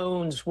the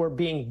drones were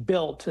being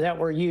built that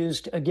were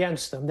used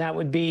against them. That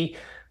would be,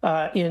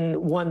 in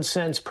one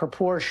sense,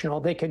 proportional.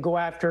 They could go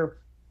after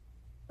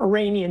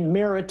Iranian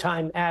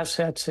maritime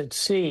assets at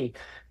sea.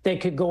 They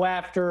could go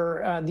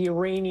after the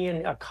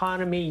Iranian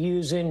economy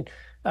using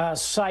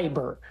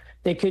cyber.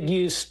 They could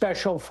use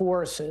special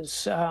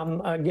forces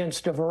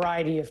against a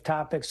variety of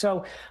topics.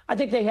 So I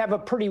think they have a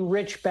pretty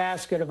rich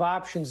basket of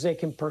options they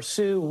can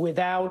pursue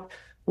without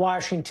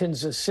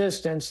Washington's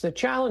assistance. The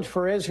challenge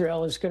for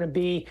Israel is going to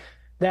be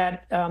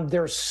that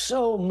there's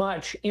so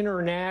much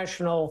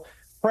international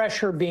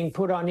pressure being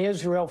put on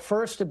Israel,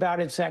 first about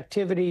its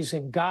activities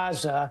in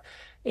Gaza.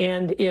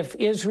 And if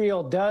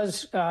Israel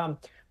does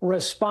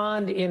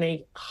respond in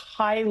a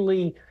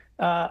highly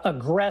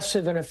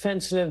aggressive and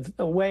offensive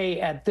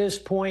way at this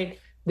point,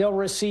 they'll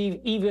receive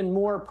even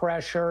more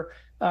pressure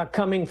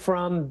coming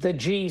from the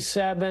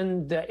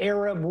G7, the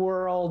Arab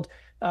world,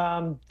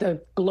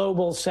 the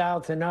global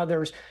South, and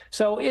others.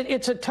 So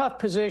it's a tough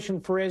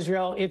position for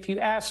Israel. If you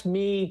ask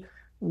me,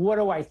 what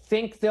do I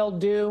think they'll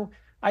do?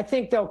 I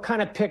think they'll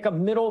kind of pick a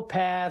middle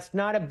path,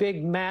 not a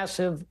big,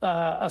 massive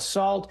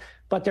assault,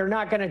 but they're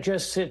not going to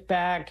just sit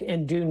back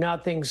and do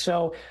nothing.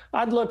 So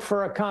I'd look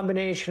for a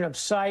combination of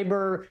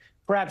cyber,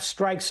 perhaps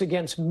strikes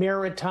against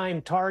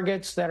maritime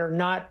targets that are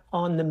not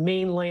on the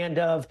mainland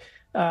of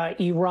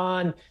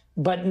Iran,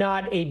 but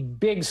not a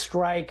big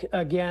strike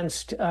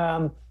against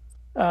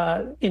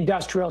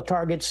industrial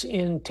targets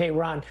in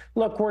Tehran.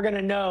 Look, we're going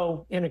to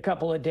know in a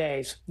couple of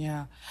days.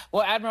 Yeah.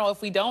 Well, Admiral,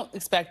 if we don't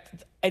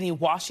expect any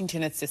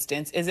Washington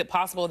assistance, is it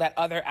possible that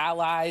other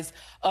allies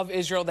of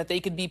Israel, that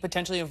they could be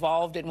potentially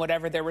involved in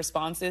whatever their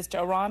response is to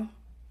Iran?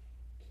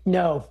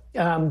 No.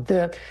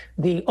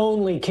 The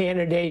only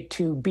candidate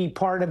to be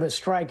part of a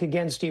strike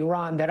against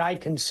Iran that I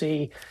can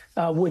see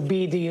would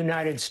be the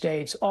United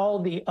States. All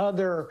the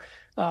other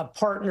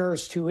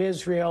partners to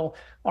Israel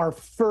are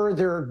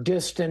further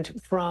distant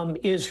from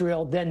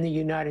Israel than the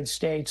United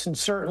States. And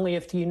certainly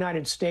if the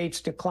United States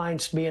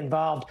declines to be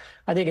involved,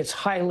 I think it's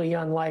highly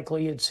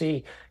unlikely you'd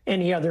see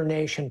any other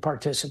nation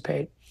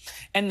participate.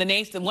 And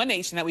the one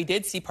nation that we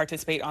did see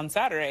participate on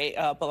Saturday,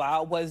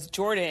 Bilal, was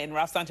Jordan.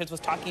 Ralph Sanchez was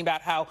talking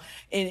about how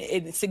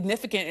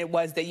significant it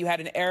was that you had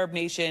an Arab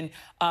nation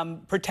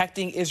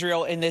protecting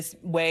Israel in this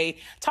way.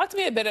 Talk to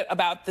me a bit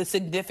about the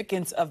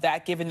significance of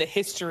that, given the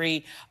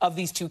history of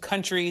these two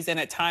countries and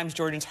at times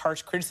Jordan's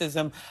harsh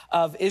criticism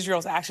of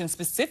Israel's actions,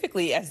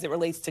 specifically as it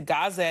relates to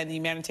Gaza and the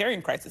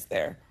humanitarian crisis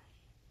there.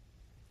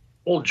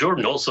 Well,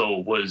 Jordan also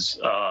was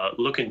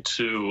looking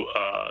to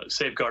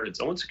safeguard its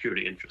own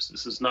security interests.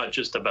 This is not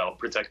just about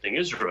protecting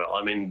Israel.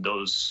 I mean,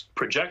 those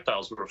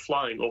projectiles were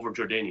flying over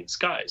Jordanian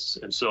skies.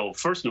 And so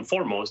first and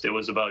foremost, it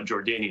was about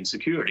Jordanian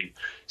security.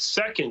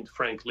 Second,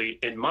 frankly,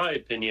 in my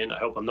opinion, I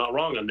hope I'm not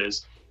wrong on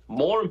this,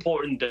 more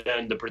important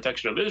than the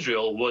protection of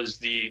Israel was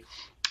the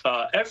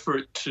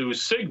effort to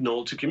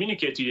signal, to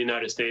communicate to the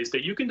United States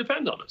that you can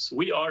depend on us.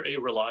 We are a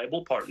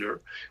reliable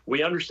partner.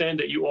 We understand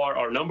that you are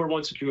our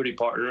 #1 security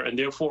partner, and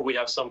therefore we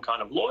have some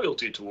kind of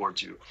loyalty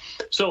towards you.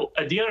 So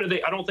at the end of the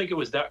day, I don't think it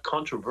was that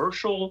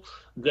controversial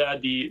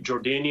that the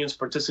Jordanians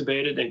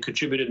participated and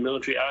contributed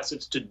military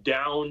assets to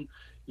down,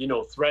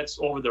 threats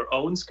over their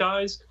own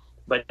skies.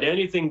 But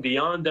anything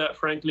beyond that,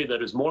 frankly,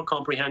 that is more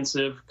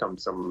comprehensive,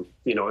 comes some,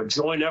 a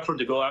joint effort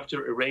to go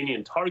after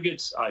Iranian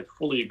targets. I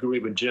fully agree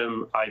with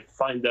Jim. I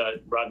find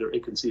that rather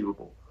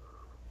inconceivable.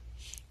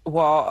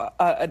 Well,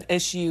 an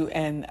issue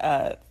and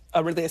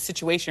really a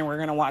situation we're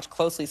going to watch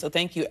closely. So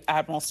thank you,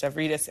 Admiral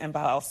Stavridis and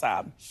Bilal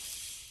Saab.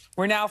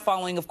 We're now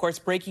following, of course,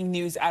 breaking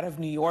news out of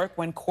New York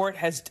when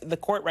the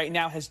court right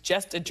now has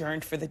just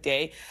adjourned for the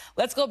day.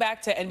 Let's go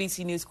back to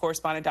NBC News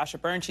correspondent Dasha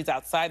Burns. She's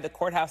outside the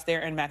courthouse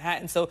there in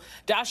Manhattan. So,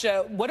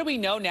 Dasha, what do we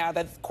know now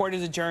that the court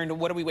is adjourned?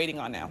 What are we waiting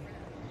on now?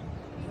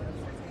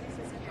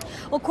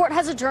 Well, court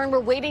has adjourned. We're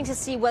waiting to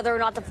see whether or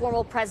not the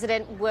former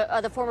president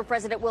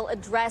will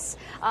address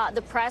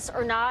the press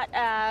or not.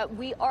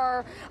 We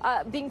are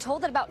being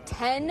told that about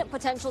 10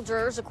 potential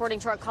jurors, according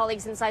to our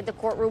colleagues inside the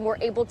courtroom, were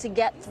able to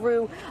get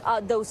through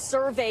those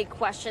survey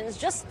questions.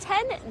 Just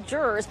 10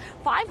 jurors.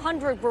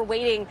 500 were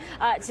waiting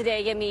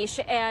today, Yamish,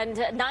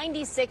 and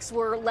 96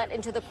 were let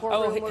into the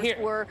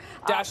courtroom.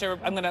 Dasha,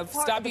 I'm going to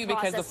stop you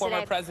because the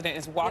former president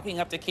is walking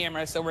up to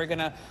camera, so we're going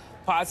to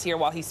pause here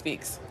while he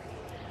speaks.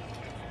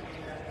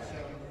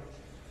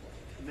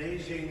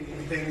 Amazing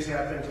things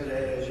happened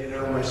today. As you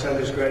know, my son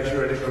is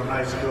graduating from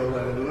high school,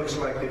 and it looks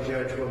like the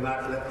judge will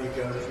not let me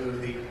go through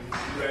the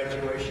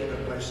graduation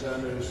of my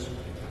son, who's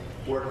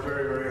worked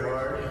very, very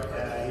hard.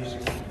 He's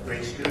a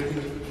great student,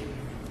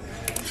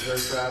 and he's very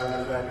proud of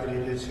the fact that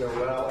he did so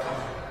well.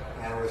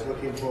 And I was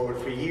looking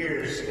forward for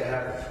years to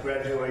have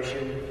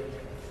graduation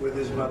with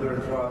his mother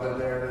and father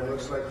there. And it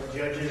looks like the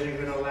judge isn't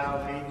going to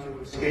allow me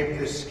to escape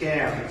this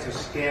scam. It's a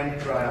scam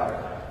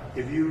trial.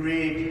 If you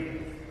read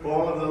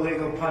all of the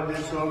legal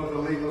pundits, all of the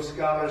legal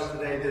scholars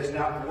today, there's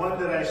not one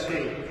that I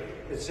see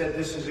that said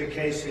this is a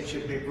case that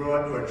should be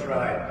brought or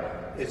tried.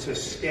 It's a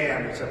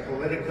scam. It's a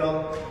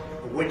political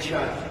witch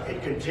hunt.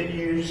 It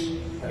continues,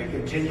 and it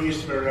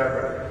continues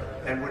forever.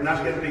 And we're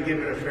not going to be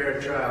given a fair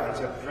trial.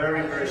 It's a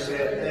very, very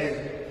sad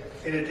thing.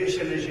 In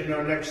addition, as you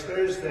know, next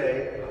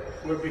Thursday,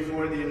 we're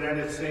before the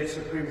United States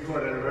Supreme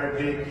Court on a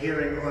very big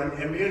hearing on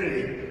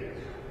immunity.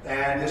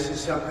 And this is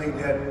something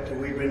that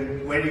we've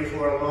been waiting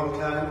for a long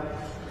time.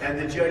 And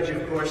the judge,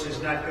 of course,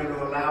 is not going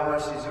to allow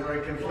us. He's a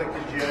very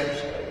conflicted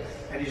judge,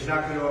 and he's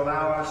not going to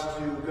allow us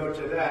to go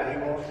to that.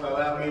 He won't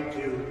allow me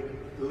to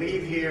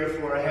leave here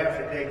for a half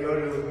a day, go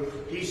to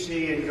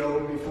D.C. and go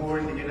before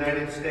the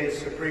United States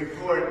Supreme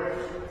Court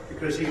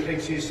because he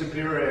thinks he's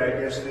superior,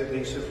 I guess, to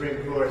the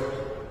Supreme Court.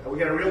 We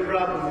got a real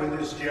problem with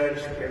this judge.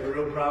 We have a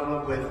real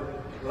problem with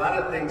a lot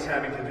of things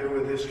having to do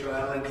with this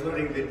trial,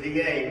 including the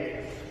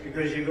DA.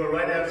 Because you go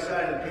right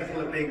outside and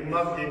people are being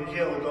mugged and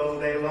killed all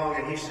day long,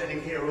 and he's sitting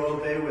here all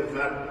day with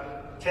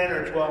about 10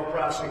 or 12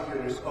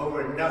 prosecutors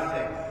over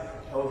nothing,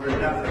 over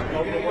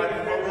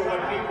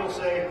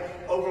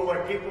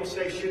what people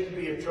say shouldn't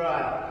be a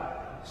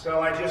trial.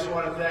 So I just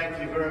want to thank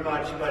you very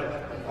much, but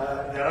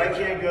that I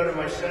can't go to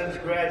my son's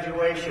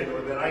graduation,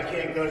 or that I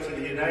can't go to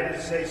the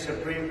United States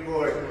Supreme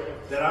Court,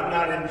 that I'm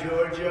not in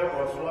Georgia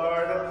or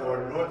Florida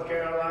or North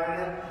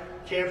Carolina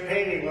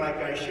campaigning like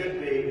I should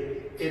be.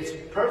 It's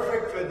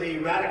perfect for the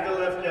radical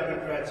left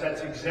Democrats.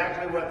 That's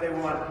exactly what they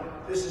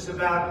want. This is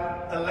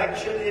about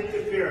election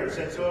interference.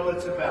 That's all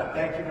it's about.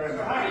 Thank you very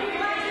much.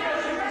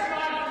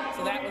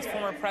 So that was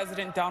former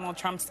President Donald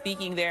Trump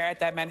speaking there at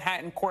that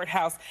Manhattan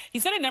courthouse. He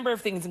said a number of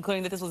things,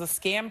 including that this was a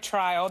scam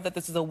trial, that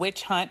this is a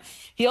witch hunt.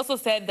 He also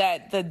said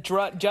that the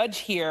judge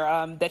here,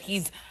 that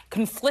he's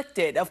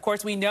conflicted. Of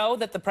course, we know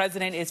that the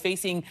president is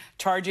facing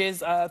charges,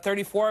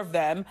 34 of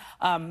them,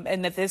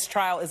 and that this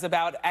trial is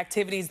about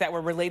activities that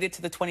were related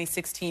to the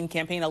 2016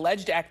 campaign,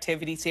 alleged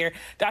activities here.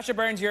 Dasha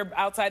Burns, you're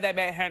outside that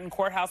Manhattan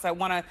courthouse.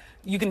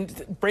 You can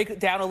break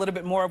down a little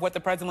bit more of what the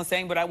president was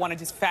saying, but I want to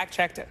just fact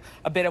check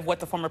a bit of what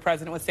the former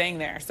president was saying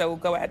there. So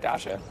go ahead,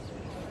 Dasha.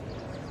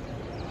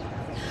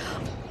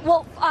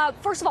 Well,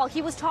 first of all,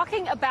 he was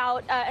talking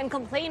about and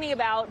complaining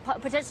about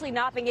potentially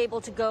not being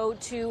able to go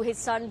to his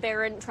son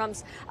Barron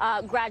Trump's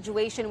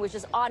graduation, which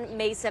is on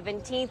May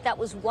 17th. That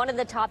was one of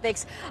the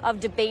topics of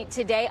debate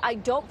today. I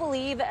don't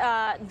believe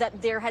that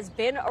there has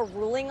been a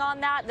ruling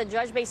on that. The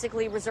judge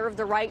basically reserved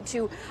the right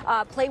to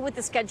play with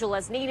the schedule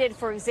as needed.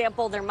 For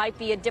example, there might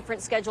be a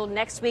different schedule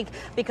next week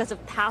because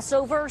of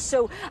Passover.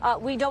 So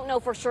we don't know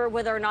for sure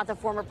whether or not the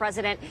former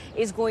president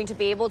is going to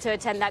be able to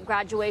attend that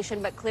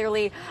graduation, but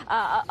clearly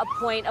a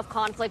point of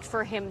conflict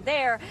for him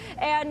there.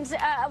 And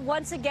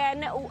once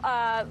again,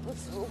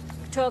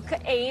 took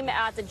aim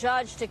at the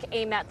judge, took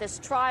aim at this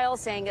trial,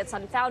 saying it's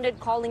unfounded,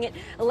 calling it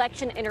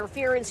election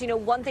interference. You know,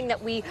 one thing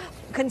that we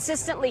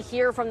consistently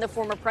hear from the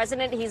former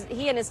president,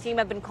 he and his team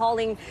have been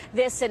calling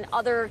this and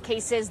other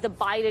cases the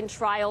Biden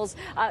trials,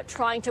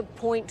 trying to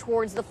point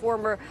towards the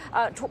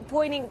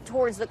pointing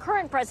towards the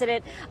current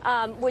president,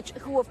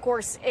 who of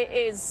course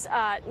is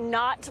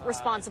not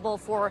responsible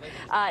for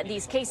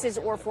these cases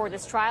or for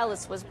this trial.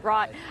 This was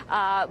brought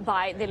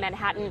by the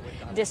Manhattan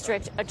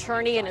District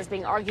Attorney and is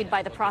being argued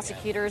by the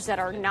prosecutors that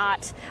are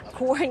not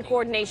in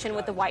coordination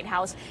with the White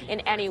House in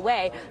any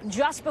way.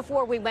 Just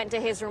before we went to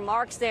his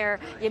remarks there,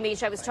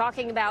 Yamiche, I was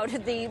talking about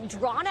the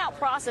drawn-out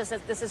process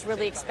that this is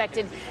really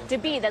expected to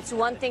be. That's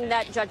one thing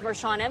that Judge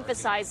Merchan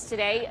emphasized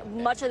today.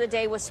 Much of the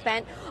day was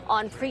spent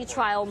on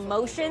pretrial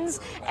motions,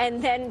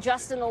 and then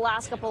just in the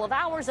last couple of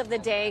hours of the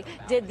day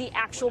did the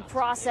actual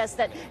process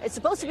that is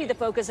supposed to be the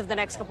focus of the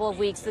next couple of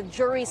weeks, the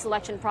jury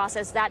selection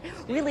process that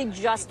really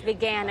just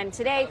began. And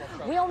today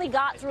we only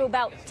got through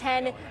about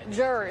 10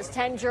 jurors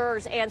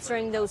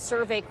answering those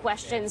survey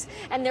questions,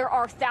 and there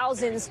are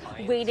thousands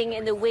waiting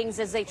in the wings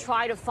as they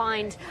try to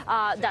find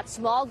that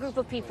small group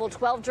of people,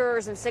 12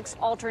 jurors and 6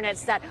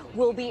 alternates, that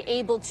will be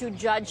able to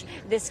judge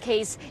this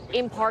case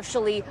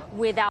impartially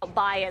without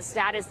bias.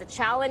 That is the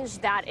challenge.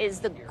 That is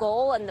the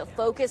goal and the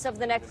focus of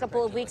the next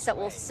couple of weeks that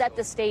will set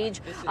the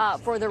stage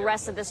for the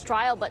rest of this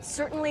trial. But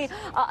certainly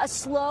a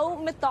slow,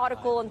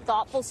 methodical, and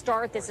thoughtful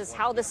start. This is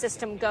how the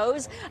system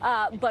goes.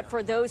 But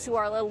for those who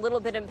are a little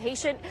bit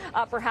impatient,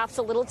 perhaps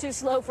a little too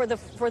slow for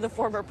the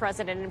former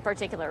president in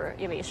particular,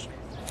 Yamiche.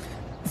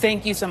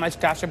 Thank you so much,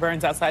 Dasha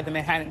Burns, outside the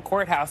Manhattan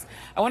courthouse.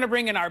 I want to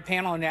bring in our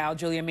panel now,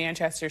 Julia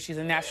Manchester. She's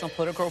a national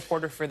political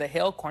reporter for The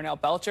Hill, Cornell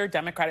Belcher,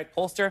 Democratic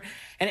pollster,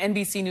 and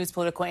NBC News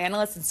political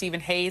analyst, and Stephen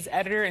Hayes,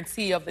 editor and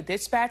CEO of The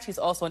Dispatch. He's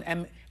also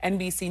an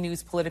NBC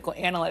News political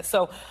analyst.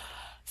 So,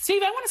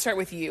 Steve, I want to start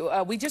with you.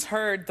 We just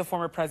heard the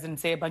former president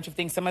say a bunch of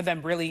things, some of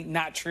them really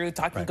not true,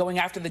 going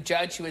after the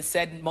judge who has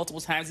said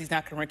multiple times he's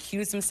not going to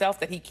recuse himself,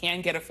 that he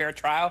can get a fair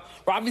trial.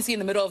 We're obviously in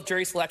the middle of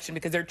jury selection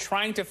because they're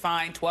trying to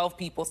find 12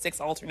 people, 6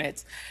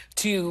 alternates,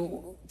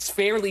 to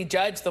fairly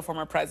judge the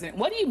former president.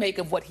 What do you make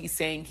of what he's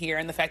saying here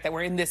and the fact that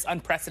we're in this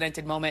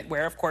unprecedented moment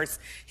where, of course,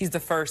 he's the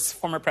first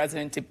former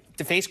president to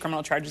face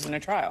criminal charges in a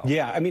trial?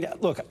 Yeah, I mean,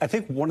 look, I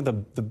think one of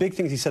the big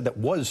things he said that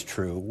was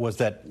true was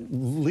that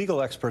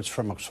legal experts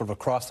from sort of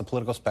across the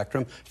political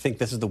spectrum think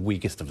this is the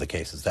weakest of the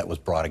cases that was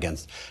brought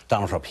against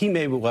Donald Trump. He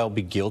may well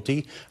be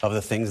guilty of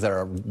the things that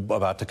are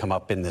about to come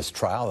up in this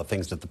trial, the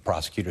things that the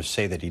prosecutors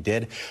say that he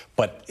did,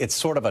 but it's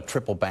sort of a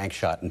triple bank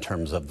shot in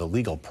terms of the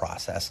legal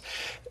process.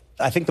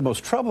 I think the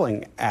most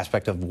troubling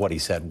aspect of what he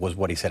said was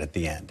what he said at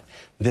the end.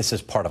 This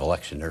is part of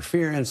election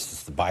interference.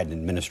 It's the Biden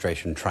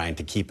administration trying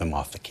to keep him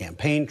off the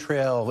campaign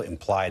trail,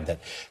 implied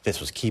that this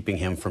was keeping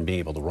him from being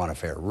able to run a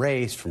fair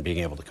race, from being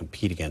able to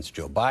compete against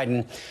Joe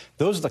Biden.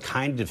 Those are the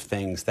kind of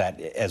things that,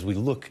 as we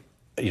look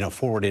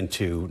forward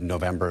into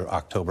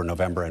October,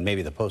 November, and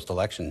maybe the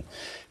post-election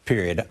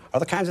period, are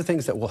the kinds of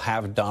things that will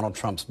have Donald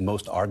Trump's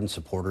most ardent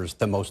supporters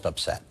the most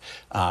upset.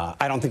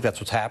 I don't think that's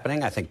what's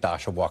happening. I think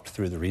Dasha walked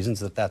through the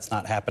reasons that that's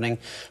not happening,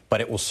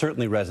 but it will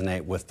certainly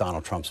resonate with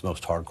Donald Trump's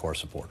most hardcore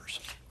supporters.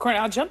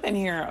 Cornell, I'll jump in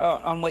here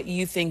on what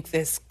you think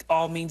this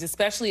all means,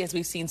 especially as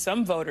we've seen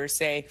some voters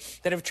say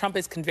that if Trump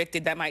is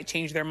convicted, that might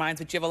change their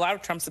minds. But you have a lot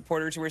of Trump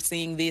supporters who are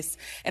seeing this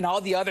and all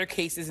the other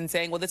cases and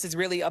saying, well, this is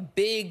really a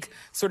big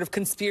sort of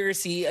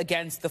conspiracy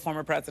against the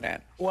former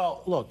president.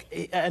 Well, look,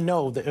 I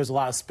know that there's a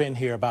lot of spin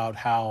here about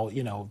how,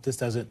 this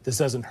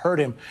doesn't hurt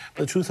him.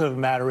 But the truth of the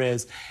matter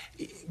is,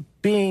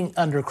 being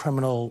under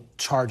criminal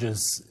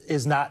charges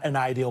is not an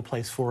ideal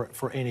place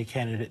for any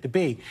candidate to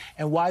be.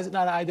 And why is it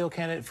not an ideal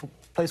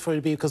place for it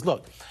to be? Because,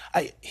 look,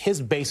 his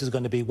base is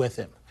going to be with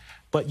him.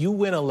 But you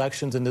win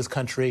elections in this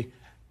country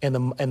in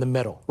the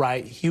middle,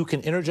 right? You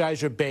can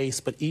energize your base,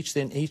 but each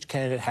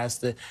candidate has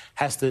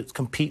to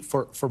compete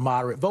for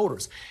moderate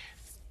voters.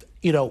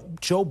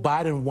 Joe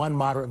Biden won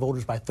moderate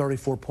voters by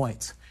 34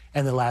 points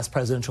in the last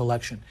presidential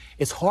election.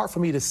 It's hard for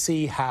me to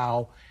see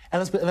how,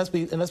 and let's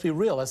be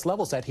real, let's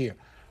level set here.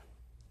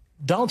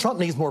 Donald Trump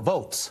needs more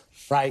votes,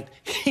 right?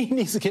 He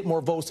needs to get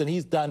more votes than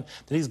he got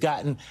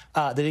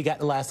the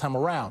last time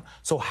around.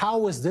 So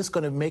how is this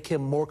going to make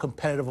him more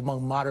competitive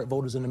among moderate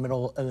voters in the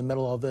middle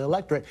of the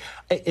electorate?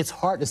 It's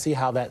hard to see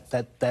how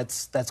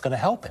that's going to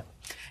help him.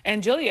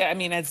 And Julia, I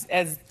mean,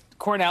 as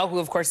Cornell, who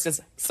of course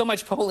does so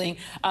much polling,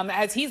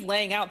 as he's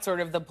laying out sort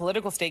of the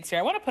political stakes here,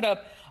 I want to put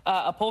up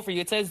a poll for you.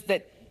 It says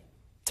that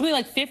something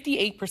like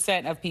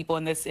 58% of people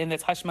in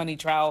this hush money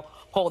trial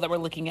poll that we're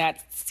looking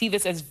at see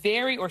this as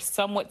very or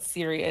somewhat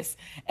serious,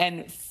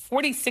 and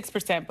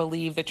 46%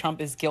 believe that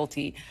Trump is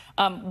guilty.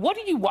 What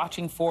are you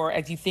watching for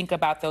as you think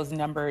about those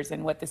numbers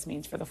and what this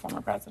means for the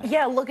former president?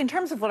 Yeah, look, in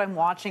terms of what I'm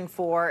watching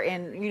for,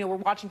 and we're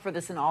watching for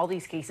this in all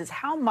these cases,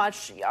 how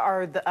much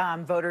are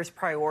the voters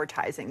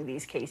prioritizing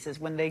these cases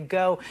when they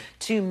go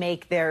to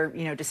make their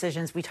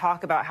decisions? We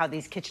talk about how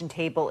these kitchen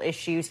table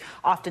issues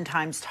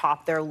oftentimes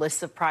top their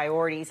lists of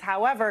priorities.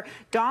 However, However,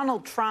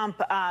 Donald Trump,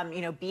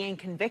 being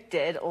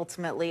convicted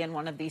ultimately in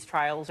one of these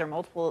trials or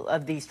multiple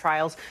of these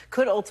trials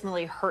could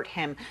ultimately hurt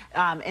him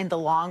in the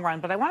long run.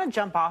 But I want to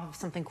jump off of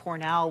something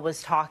Cornell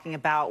was talking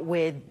about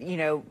with,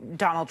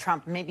 Donald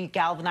Trump maybe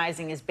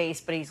galvanizing his base,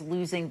 but he's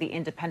losing the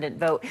independent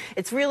vote.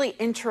 It's really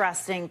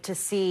interesting to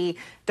see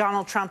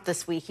Donald Trump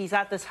this week. He's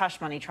at this hush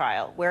money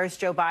trial. Whereas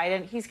Joe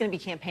Biden, he's going to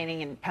be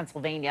campaigning in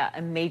Pennsylvania,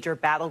 a major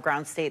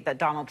battleground state that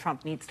Donald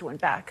Trump needs to win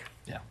back.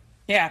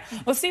 Yeah.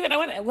 Well, Stephen, I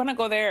want to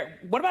go there.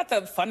 What about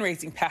the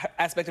fundraising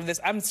aspect of this?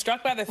 I'm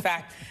struck by the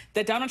fact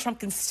that Donald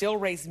Trump can still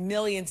raise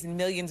millions and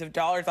millions of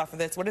dollars off of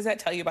this. What does that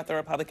tell you about the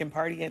Republican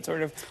Party and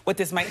sort of what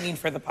this might mean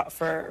for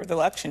the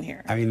election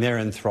here? I mean, they're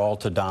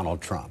enthralled to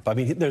Donald Trump. I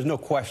mean, there's no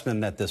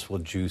question that this will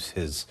juice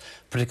his,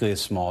 particularly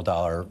his small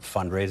dollar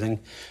fundraising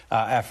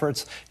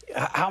efforts.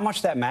 How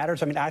much that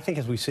matters? I mean, I think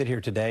as we sit here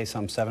today,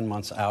 some 7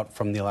 months out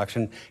from the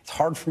election, it's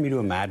hard for me to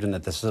imagine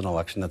that this is an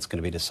election that's going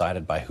to be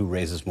decided by who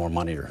raises more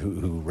money or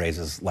who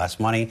raises less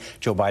money.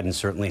 Joe Biden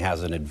certainly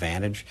has an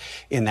advantage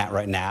in that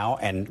right now,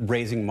 and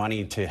raising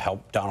money to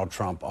help Donald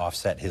Trump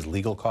offset his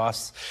legal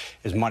costs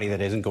is money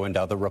that isn't going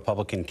to other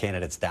Republican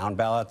candidates down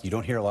ballot. You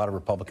don't hear a lot of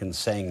Republicans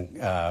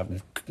saying,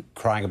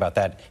 crying about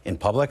that in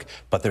public,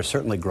 but they're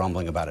certainly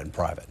grumbling about it in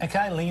private. And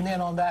can I lean in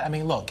on that? I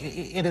mean, look,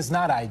 it is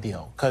not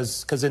ideal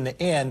because in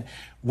the end,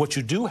 what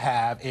you do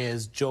have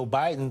is Joe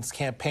Biden's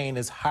campaign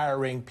is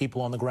hiring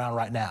people on the ground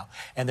right now,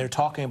 and they're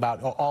talking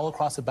about all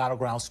across the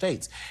battleground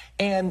states.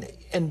 And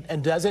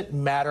does it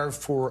matter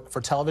for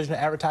television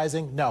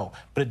advertising? No,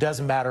 but it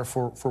does matter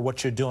for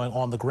what you're doing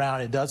on the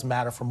ground. It does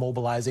matter for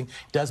mobilizing.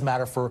 It does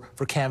matter for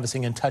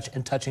canvassing and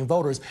touching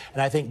voters.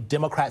 And I think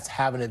Democrats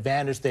have an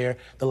advantage there,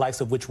 the likes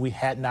of which we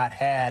had not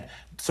had,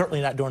 certainly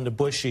not during the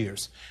Bush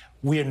years.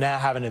 We now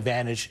have an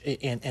advantage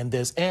in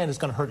this, and it's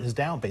going to hurt his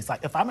down base.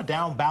 Like, if I'm a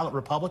down ballot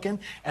Republican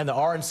and the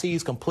RNC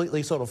is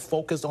completely sort of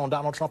focused on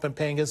Donald Trump and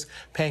paying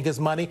his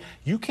money,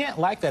 you can't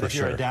like that if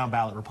you're a down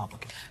ballot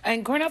Republican.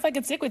 And Cornell, if I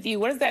could stick with you,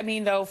 what does that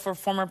mean, though, for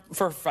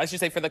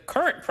the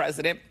current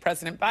president,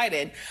 President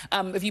Biden?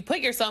 If you put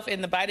yourself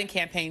in the Biden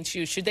campaign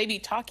shoes, should they be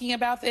talking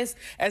about this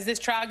as this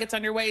trial gets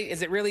underway?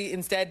 Is it really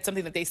instead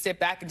something that they sit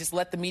back and just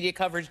let the media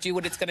coverage do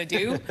what it's going to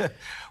do?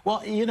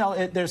 Well,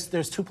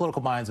 there's two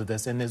political minds of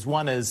this, and there's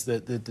one is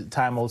the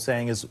time old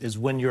saying is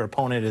when your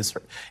opponent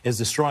is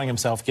destroying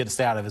himself, get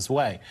stay out of his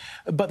way.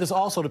 But there's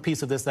also the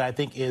piece of this that I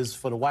think is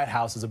for the White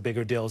House is a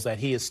bigger deal, is that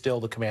he is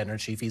still the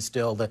commander-in-chief. He's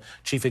still the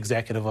chief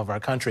executive of our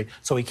country.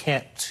 So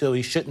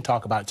he shouldn't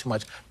talk about it too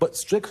much. But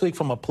strictly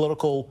from a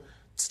political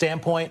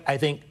standpoint, I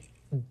think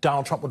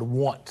Donald Trump would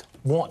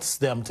wants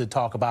them to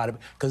talk about it,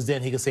 because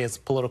then he could say it's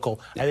political.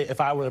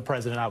 If I were the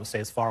president, I would stay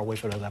as far away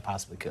from it as I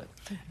possibly could.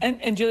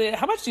 And Julia,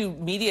 how much do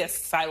media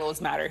silos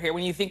matter here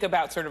when you think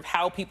about sort of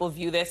how people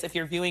view this? If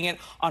you're viewing it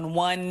on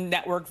one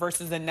network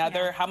versus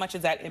another, how much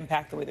does that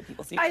impact the way that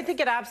people see it? I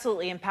think it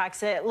absolutely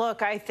impacts it.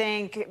 Look, I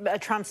think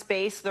Trump's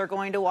base, they're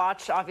going to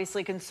watch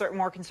obviously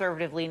more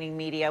conservative-leaning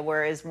media,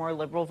 whereas more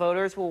liberal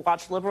voters will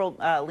watch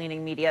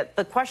liberal-leaning media.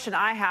 The question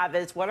I have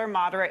is, what are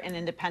moderate and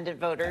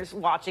independent voters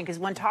watching? Because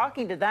when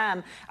talking to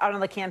them out on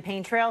the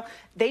campaign trail,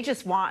 they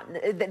don't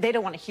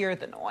want to hear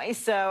the noise.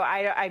 So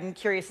I'm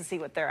curious to see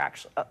what they're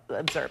actually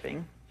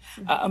observing.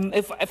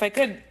 If I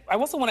could, I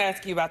also want to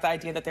ask you about the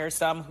idea that there are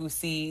some who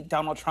see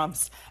Donald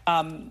Trump's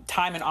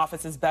time in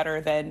office as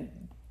better than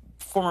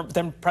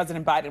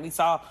President Biden. We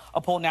saw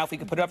a poll now, if we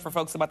could put it up for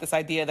folks, about this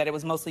idea that it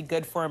was mostly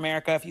good for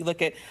America. If you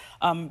look at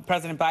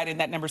President Biden,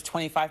 that number's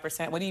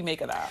 25%. What do you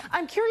make of that?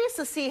 I'm curious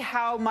to see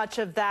how much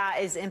of that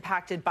is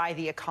impacted by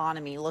the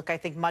economy. Look, I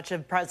think much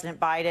of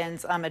President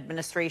Biden's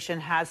administration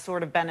has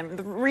sort of been, in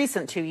the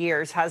recent 2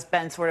 years, has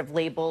been sort of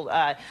labeled,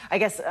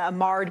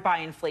 marred by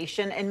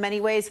inflation in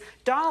many ways.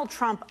 Donald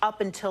Trump, up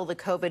until the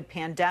COVID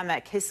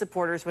pandemic, his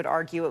supporters would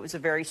argue it was a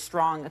very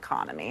strong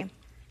economy.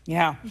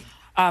 Yeah.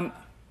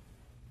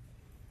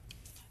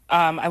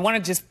 I want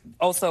to just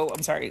also,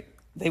 I'm sorry,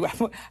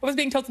 I was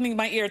being told something in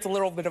my ear. It's a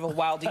little bit of a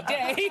wildy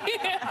day.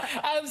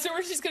 So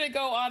we're just going to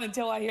go on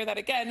until I hear that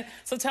again.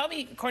 So tell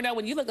me, Cornell,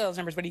 when you look at those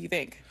numbers, what do you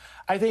think?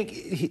 I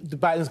think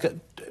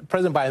President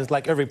Biden,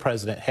 like every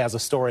president, has a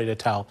story to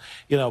tell.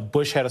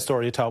 Bush had a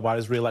story to tell about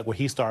his reelect, where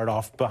he started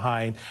off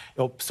behind.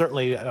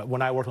 Certainly,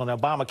 when I worked on the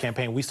Obama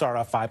campaign, we started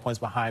off 5 points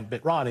behind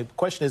Mitt Romney. The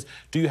question is,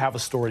 do you have a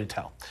story to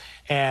tell?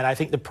 And I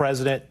think the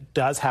president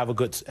does have a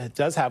good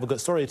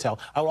story to tell.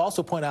 I would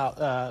also point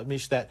out,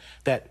 Mish, that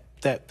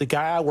the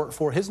guy I worked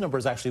for, his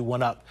numbers actually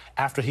went up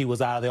after he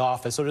was out of the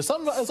office. So there's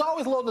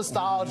always a little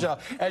nostalgia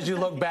as you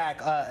look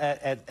back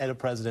at a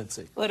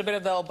presidency. A little bit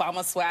of the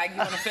Obama swag you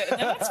want to fit in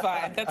there. That's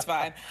fine. That's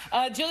fine.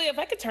 Julia, if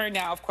I could turn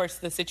now, of course,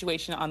 to the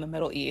situation on the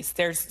Middle East.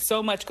 There's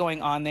so much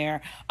going on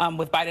there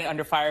with Biden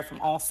under fire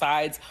from all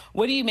sides.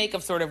 What do you make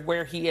of sort of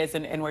where he is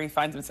and where he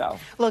finds himself?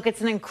 Look,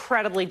 it's an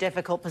incredibly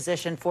difficult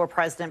position for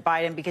President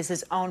Biden because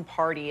his own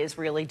party is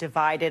really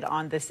divided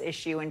on this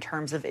issue in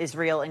terms of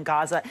Israel and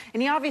Gaza.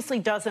 And he obviously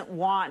doesn't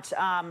want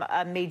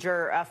a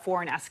major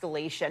foreign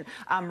escalation.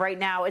 Right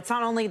now, it's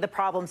not only the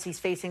problems he's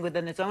facing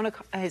within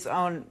his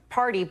own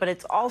party, but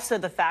it's also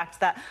the fact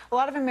that a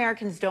lot of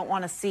Americans don't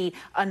want to see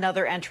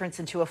another entrance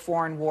into a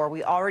foreign war.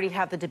 We already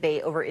have the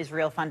debate over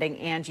Israel funding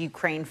and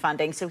Ukraine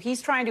funding. So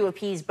he's trying to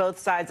appease both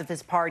sides of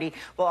his party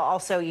while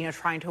also,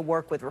 trying to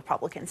work with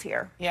Republicans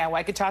here. Yeah, well,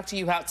 I could talk to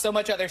you about so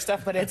much other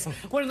stuff, but it's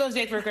one of those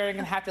days we're going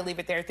to have to leave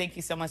it there. Thank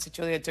you so much to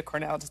Julia, to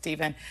Cornell, to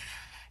Stephen.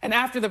 And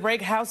after the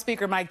break, House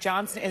Speaker Mike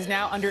Johnson is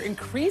now under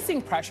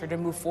increasing pressure to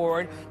move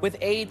forward with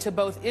aid to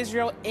both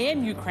Israel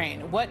and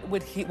Ukraine. What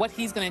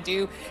he's going to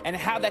do and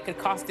how that could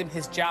cost him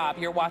his job.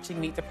 You're watching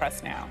Meet the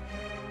Press now.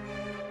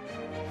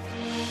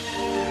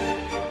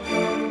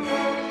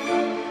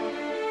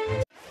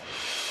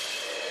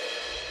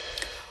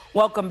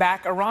 Welcome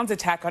back. Iran's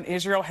attack on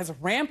Israel has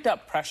ramped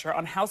up pressure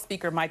on House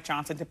Speaker Mike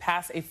Johnson to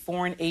pass a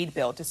foreign aid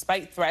bill,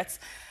 despite threats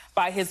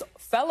by his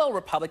fellow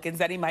Republicans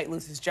that he might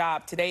lose his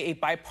job. Today, a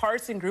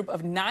bipartisan group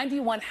of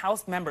 91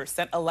 House members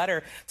sent a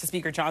letter to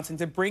Speaker Johnson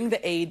to bring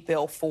the aid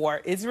bill for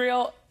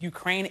Israel,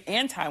 Ukraine,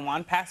 and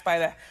Taiwan, passed by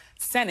the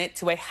Senate,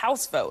 to a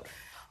House vote.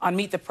 On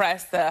Meet the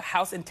Press, the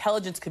House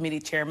Intelligence Committee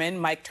chairman,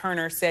 Mike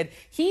Turner, said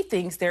he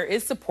thinks there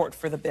is support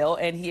for the bill,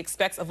 and he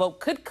expects a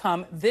vote could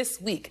come this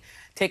week.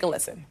 Take a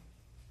listen.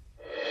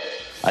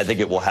 I think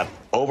it will have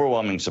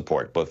overwhelming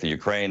support, both the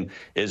Ukraine,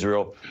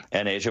 Israel,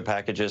 and Asia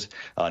packages,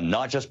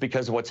 not just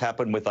because of what's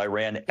happened with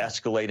Iran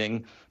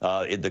escalating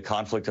the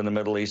conflict in the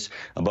Middle East,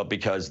 but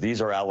because these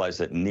are allies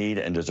that need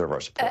and deserve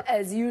our support.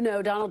 As you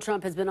know, Donald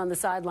Trump has been on the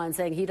sideline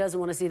saying he doesn't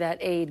want to see that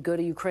aid go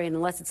to Ukraine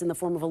unless it's in the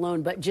form of a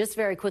loan. But just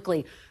very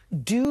quickly,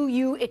 do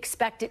you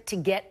expect it to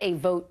get a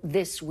vote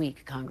this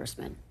week,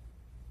 Congressman?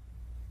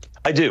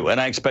 I do, and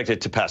I expect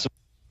it to pass.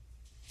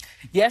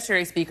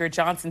 Yesterday, Speaker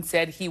Johnson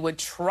said he would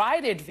try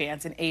to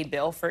advance an aid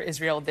bill for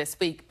Israel this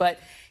week, but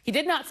he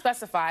did not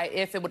specify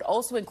if it would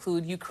also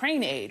include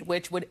Ukraine aid,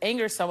 which would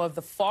anger some of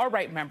the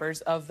far-right members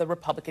of the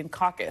Republican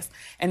caucus.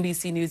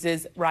 NBC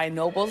News' Ryan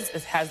Nobles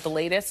has the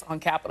latest on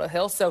Capitol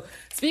Hill. So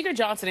Speaker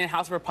Johnson and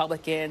House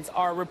Republicans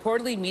are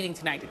reportedly meeting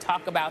tonight to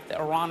talk about the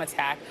Iran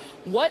attack.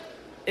 What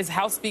is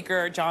House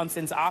Speaker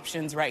Johnson's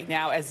options right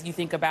now as you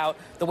think about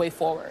the way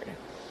forward?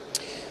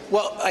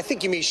 Well, I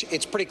think, Yamiche,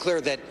 it's pretty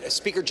clear that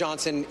Speaker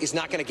Johnson is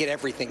not going to get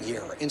everything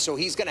here. And so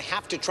he's going to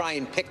have to try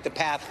and pick the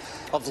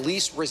path of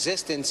least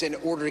resistance in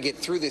order to get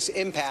through this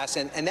impasse.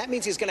 And that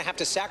means he's going to have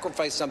to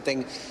sacrifice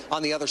something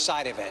on the other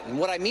side of it. And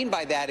what I mean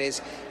by that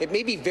is it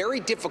may be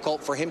very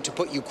difficult for him to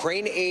put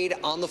Ukraine aid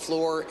on the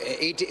floor,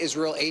 aid to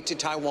Israel, aid to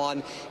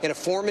Taiwan, in a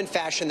form and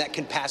fashion that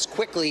can pass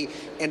quickly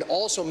and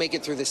also make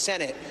it through the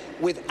Senate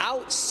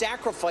without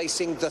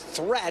sacrificing the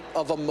threat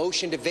of a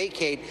motion to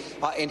vacate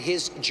in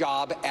his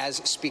job as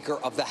Speaker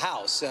of the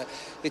House.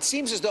 It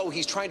seems as though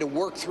he's trying to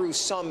work through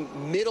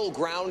some middle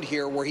ground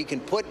here where he can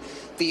put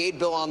the aid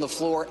bill on the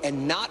floor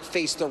and not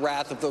face the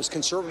wrath of those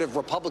conservative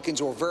Republicans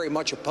who are very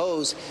much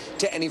opposed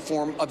to any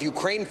form of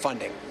Ukraine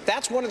funding.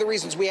 That's one of the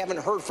reasons we haven't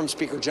heard from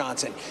Speaker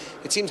Johnson.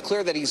 It seems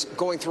clear that he's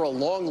going through a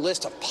long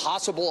list of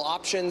possible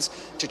options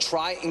to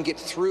try and get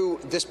through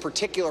this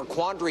particular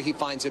quandary he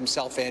finds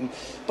himself in.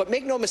 But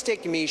make no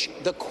mistake,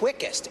 Yamiche, the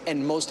quickest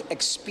and most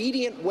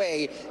expedient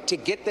way to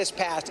get this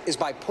passed is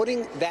by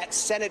putting that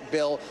Senate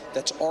bill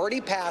that's already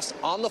passed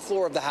on the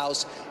floor of the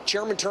House.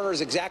 Chairman Turner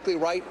is exactly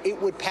right.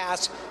 It would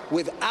pass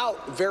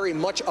without very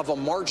much of a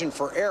margin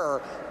for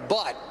error,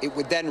 but it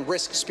would then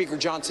risk Speaker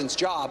Johnson's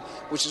job,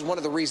 which is one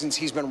of the reasons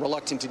he's been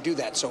reluctant to do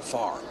that so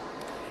far.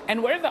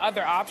 And what are the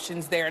other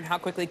options there, and how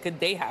quickly could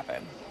they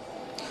happen?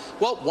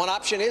 Well, one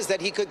option is that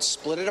he could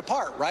split it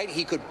apart, right?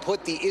 He could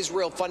put the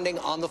Israel funding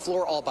on the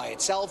floor all by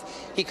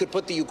itself. He could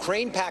put the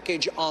Ukraine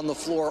package on the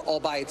floor all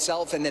by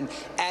itself and then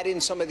add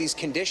in some of these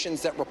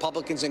conditions that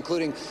Republicans,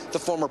 including the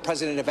former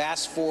president, have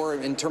asked for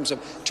in terms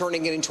of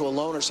turning it into a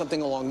loan or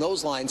something along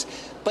those lines.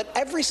 But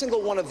every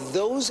single one of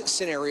those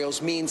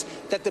scenarios means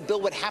that the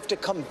bill would have to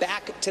come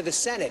back to the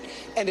Senate.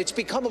 And it's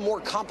become a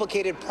more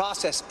complicated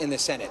process in the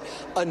Senate.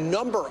 A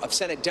number of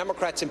Senate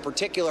Democrats in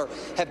particular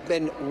have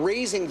been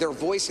raising their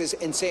voices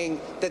and saying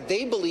that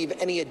they believe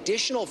any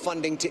additional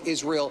funding to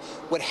Israel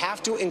would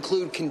have to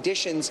include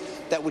conditions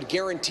that would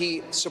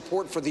guarantee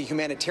support for the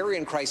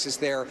humanitarian crisis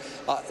there.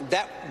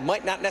 That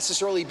might not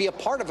necessarily be a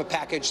part of a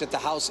package that the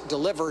House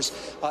delivers.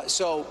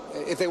 So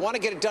if they want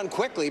to get it done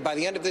quickly by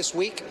the end of this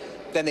week,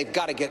 then they've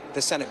got to get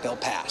the Senate bill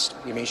passed.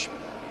 Yamiche.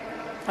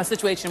 A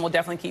situation we'll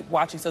definitely keep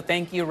watching, so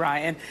thank you,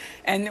 Ryan.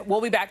 And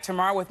we'll be back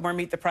tomorrow with more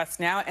Meet the Press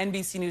Now.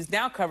 NBC News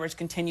Now coverage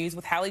continues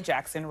with Hallie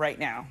Jackson right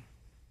now.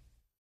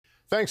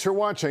 Thanks for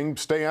watching.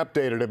 Stay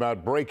updated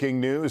about breaking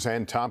news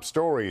and top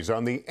stories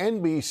on the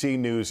NBC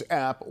News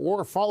app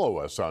or follow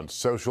us on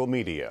social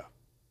media.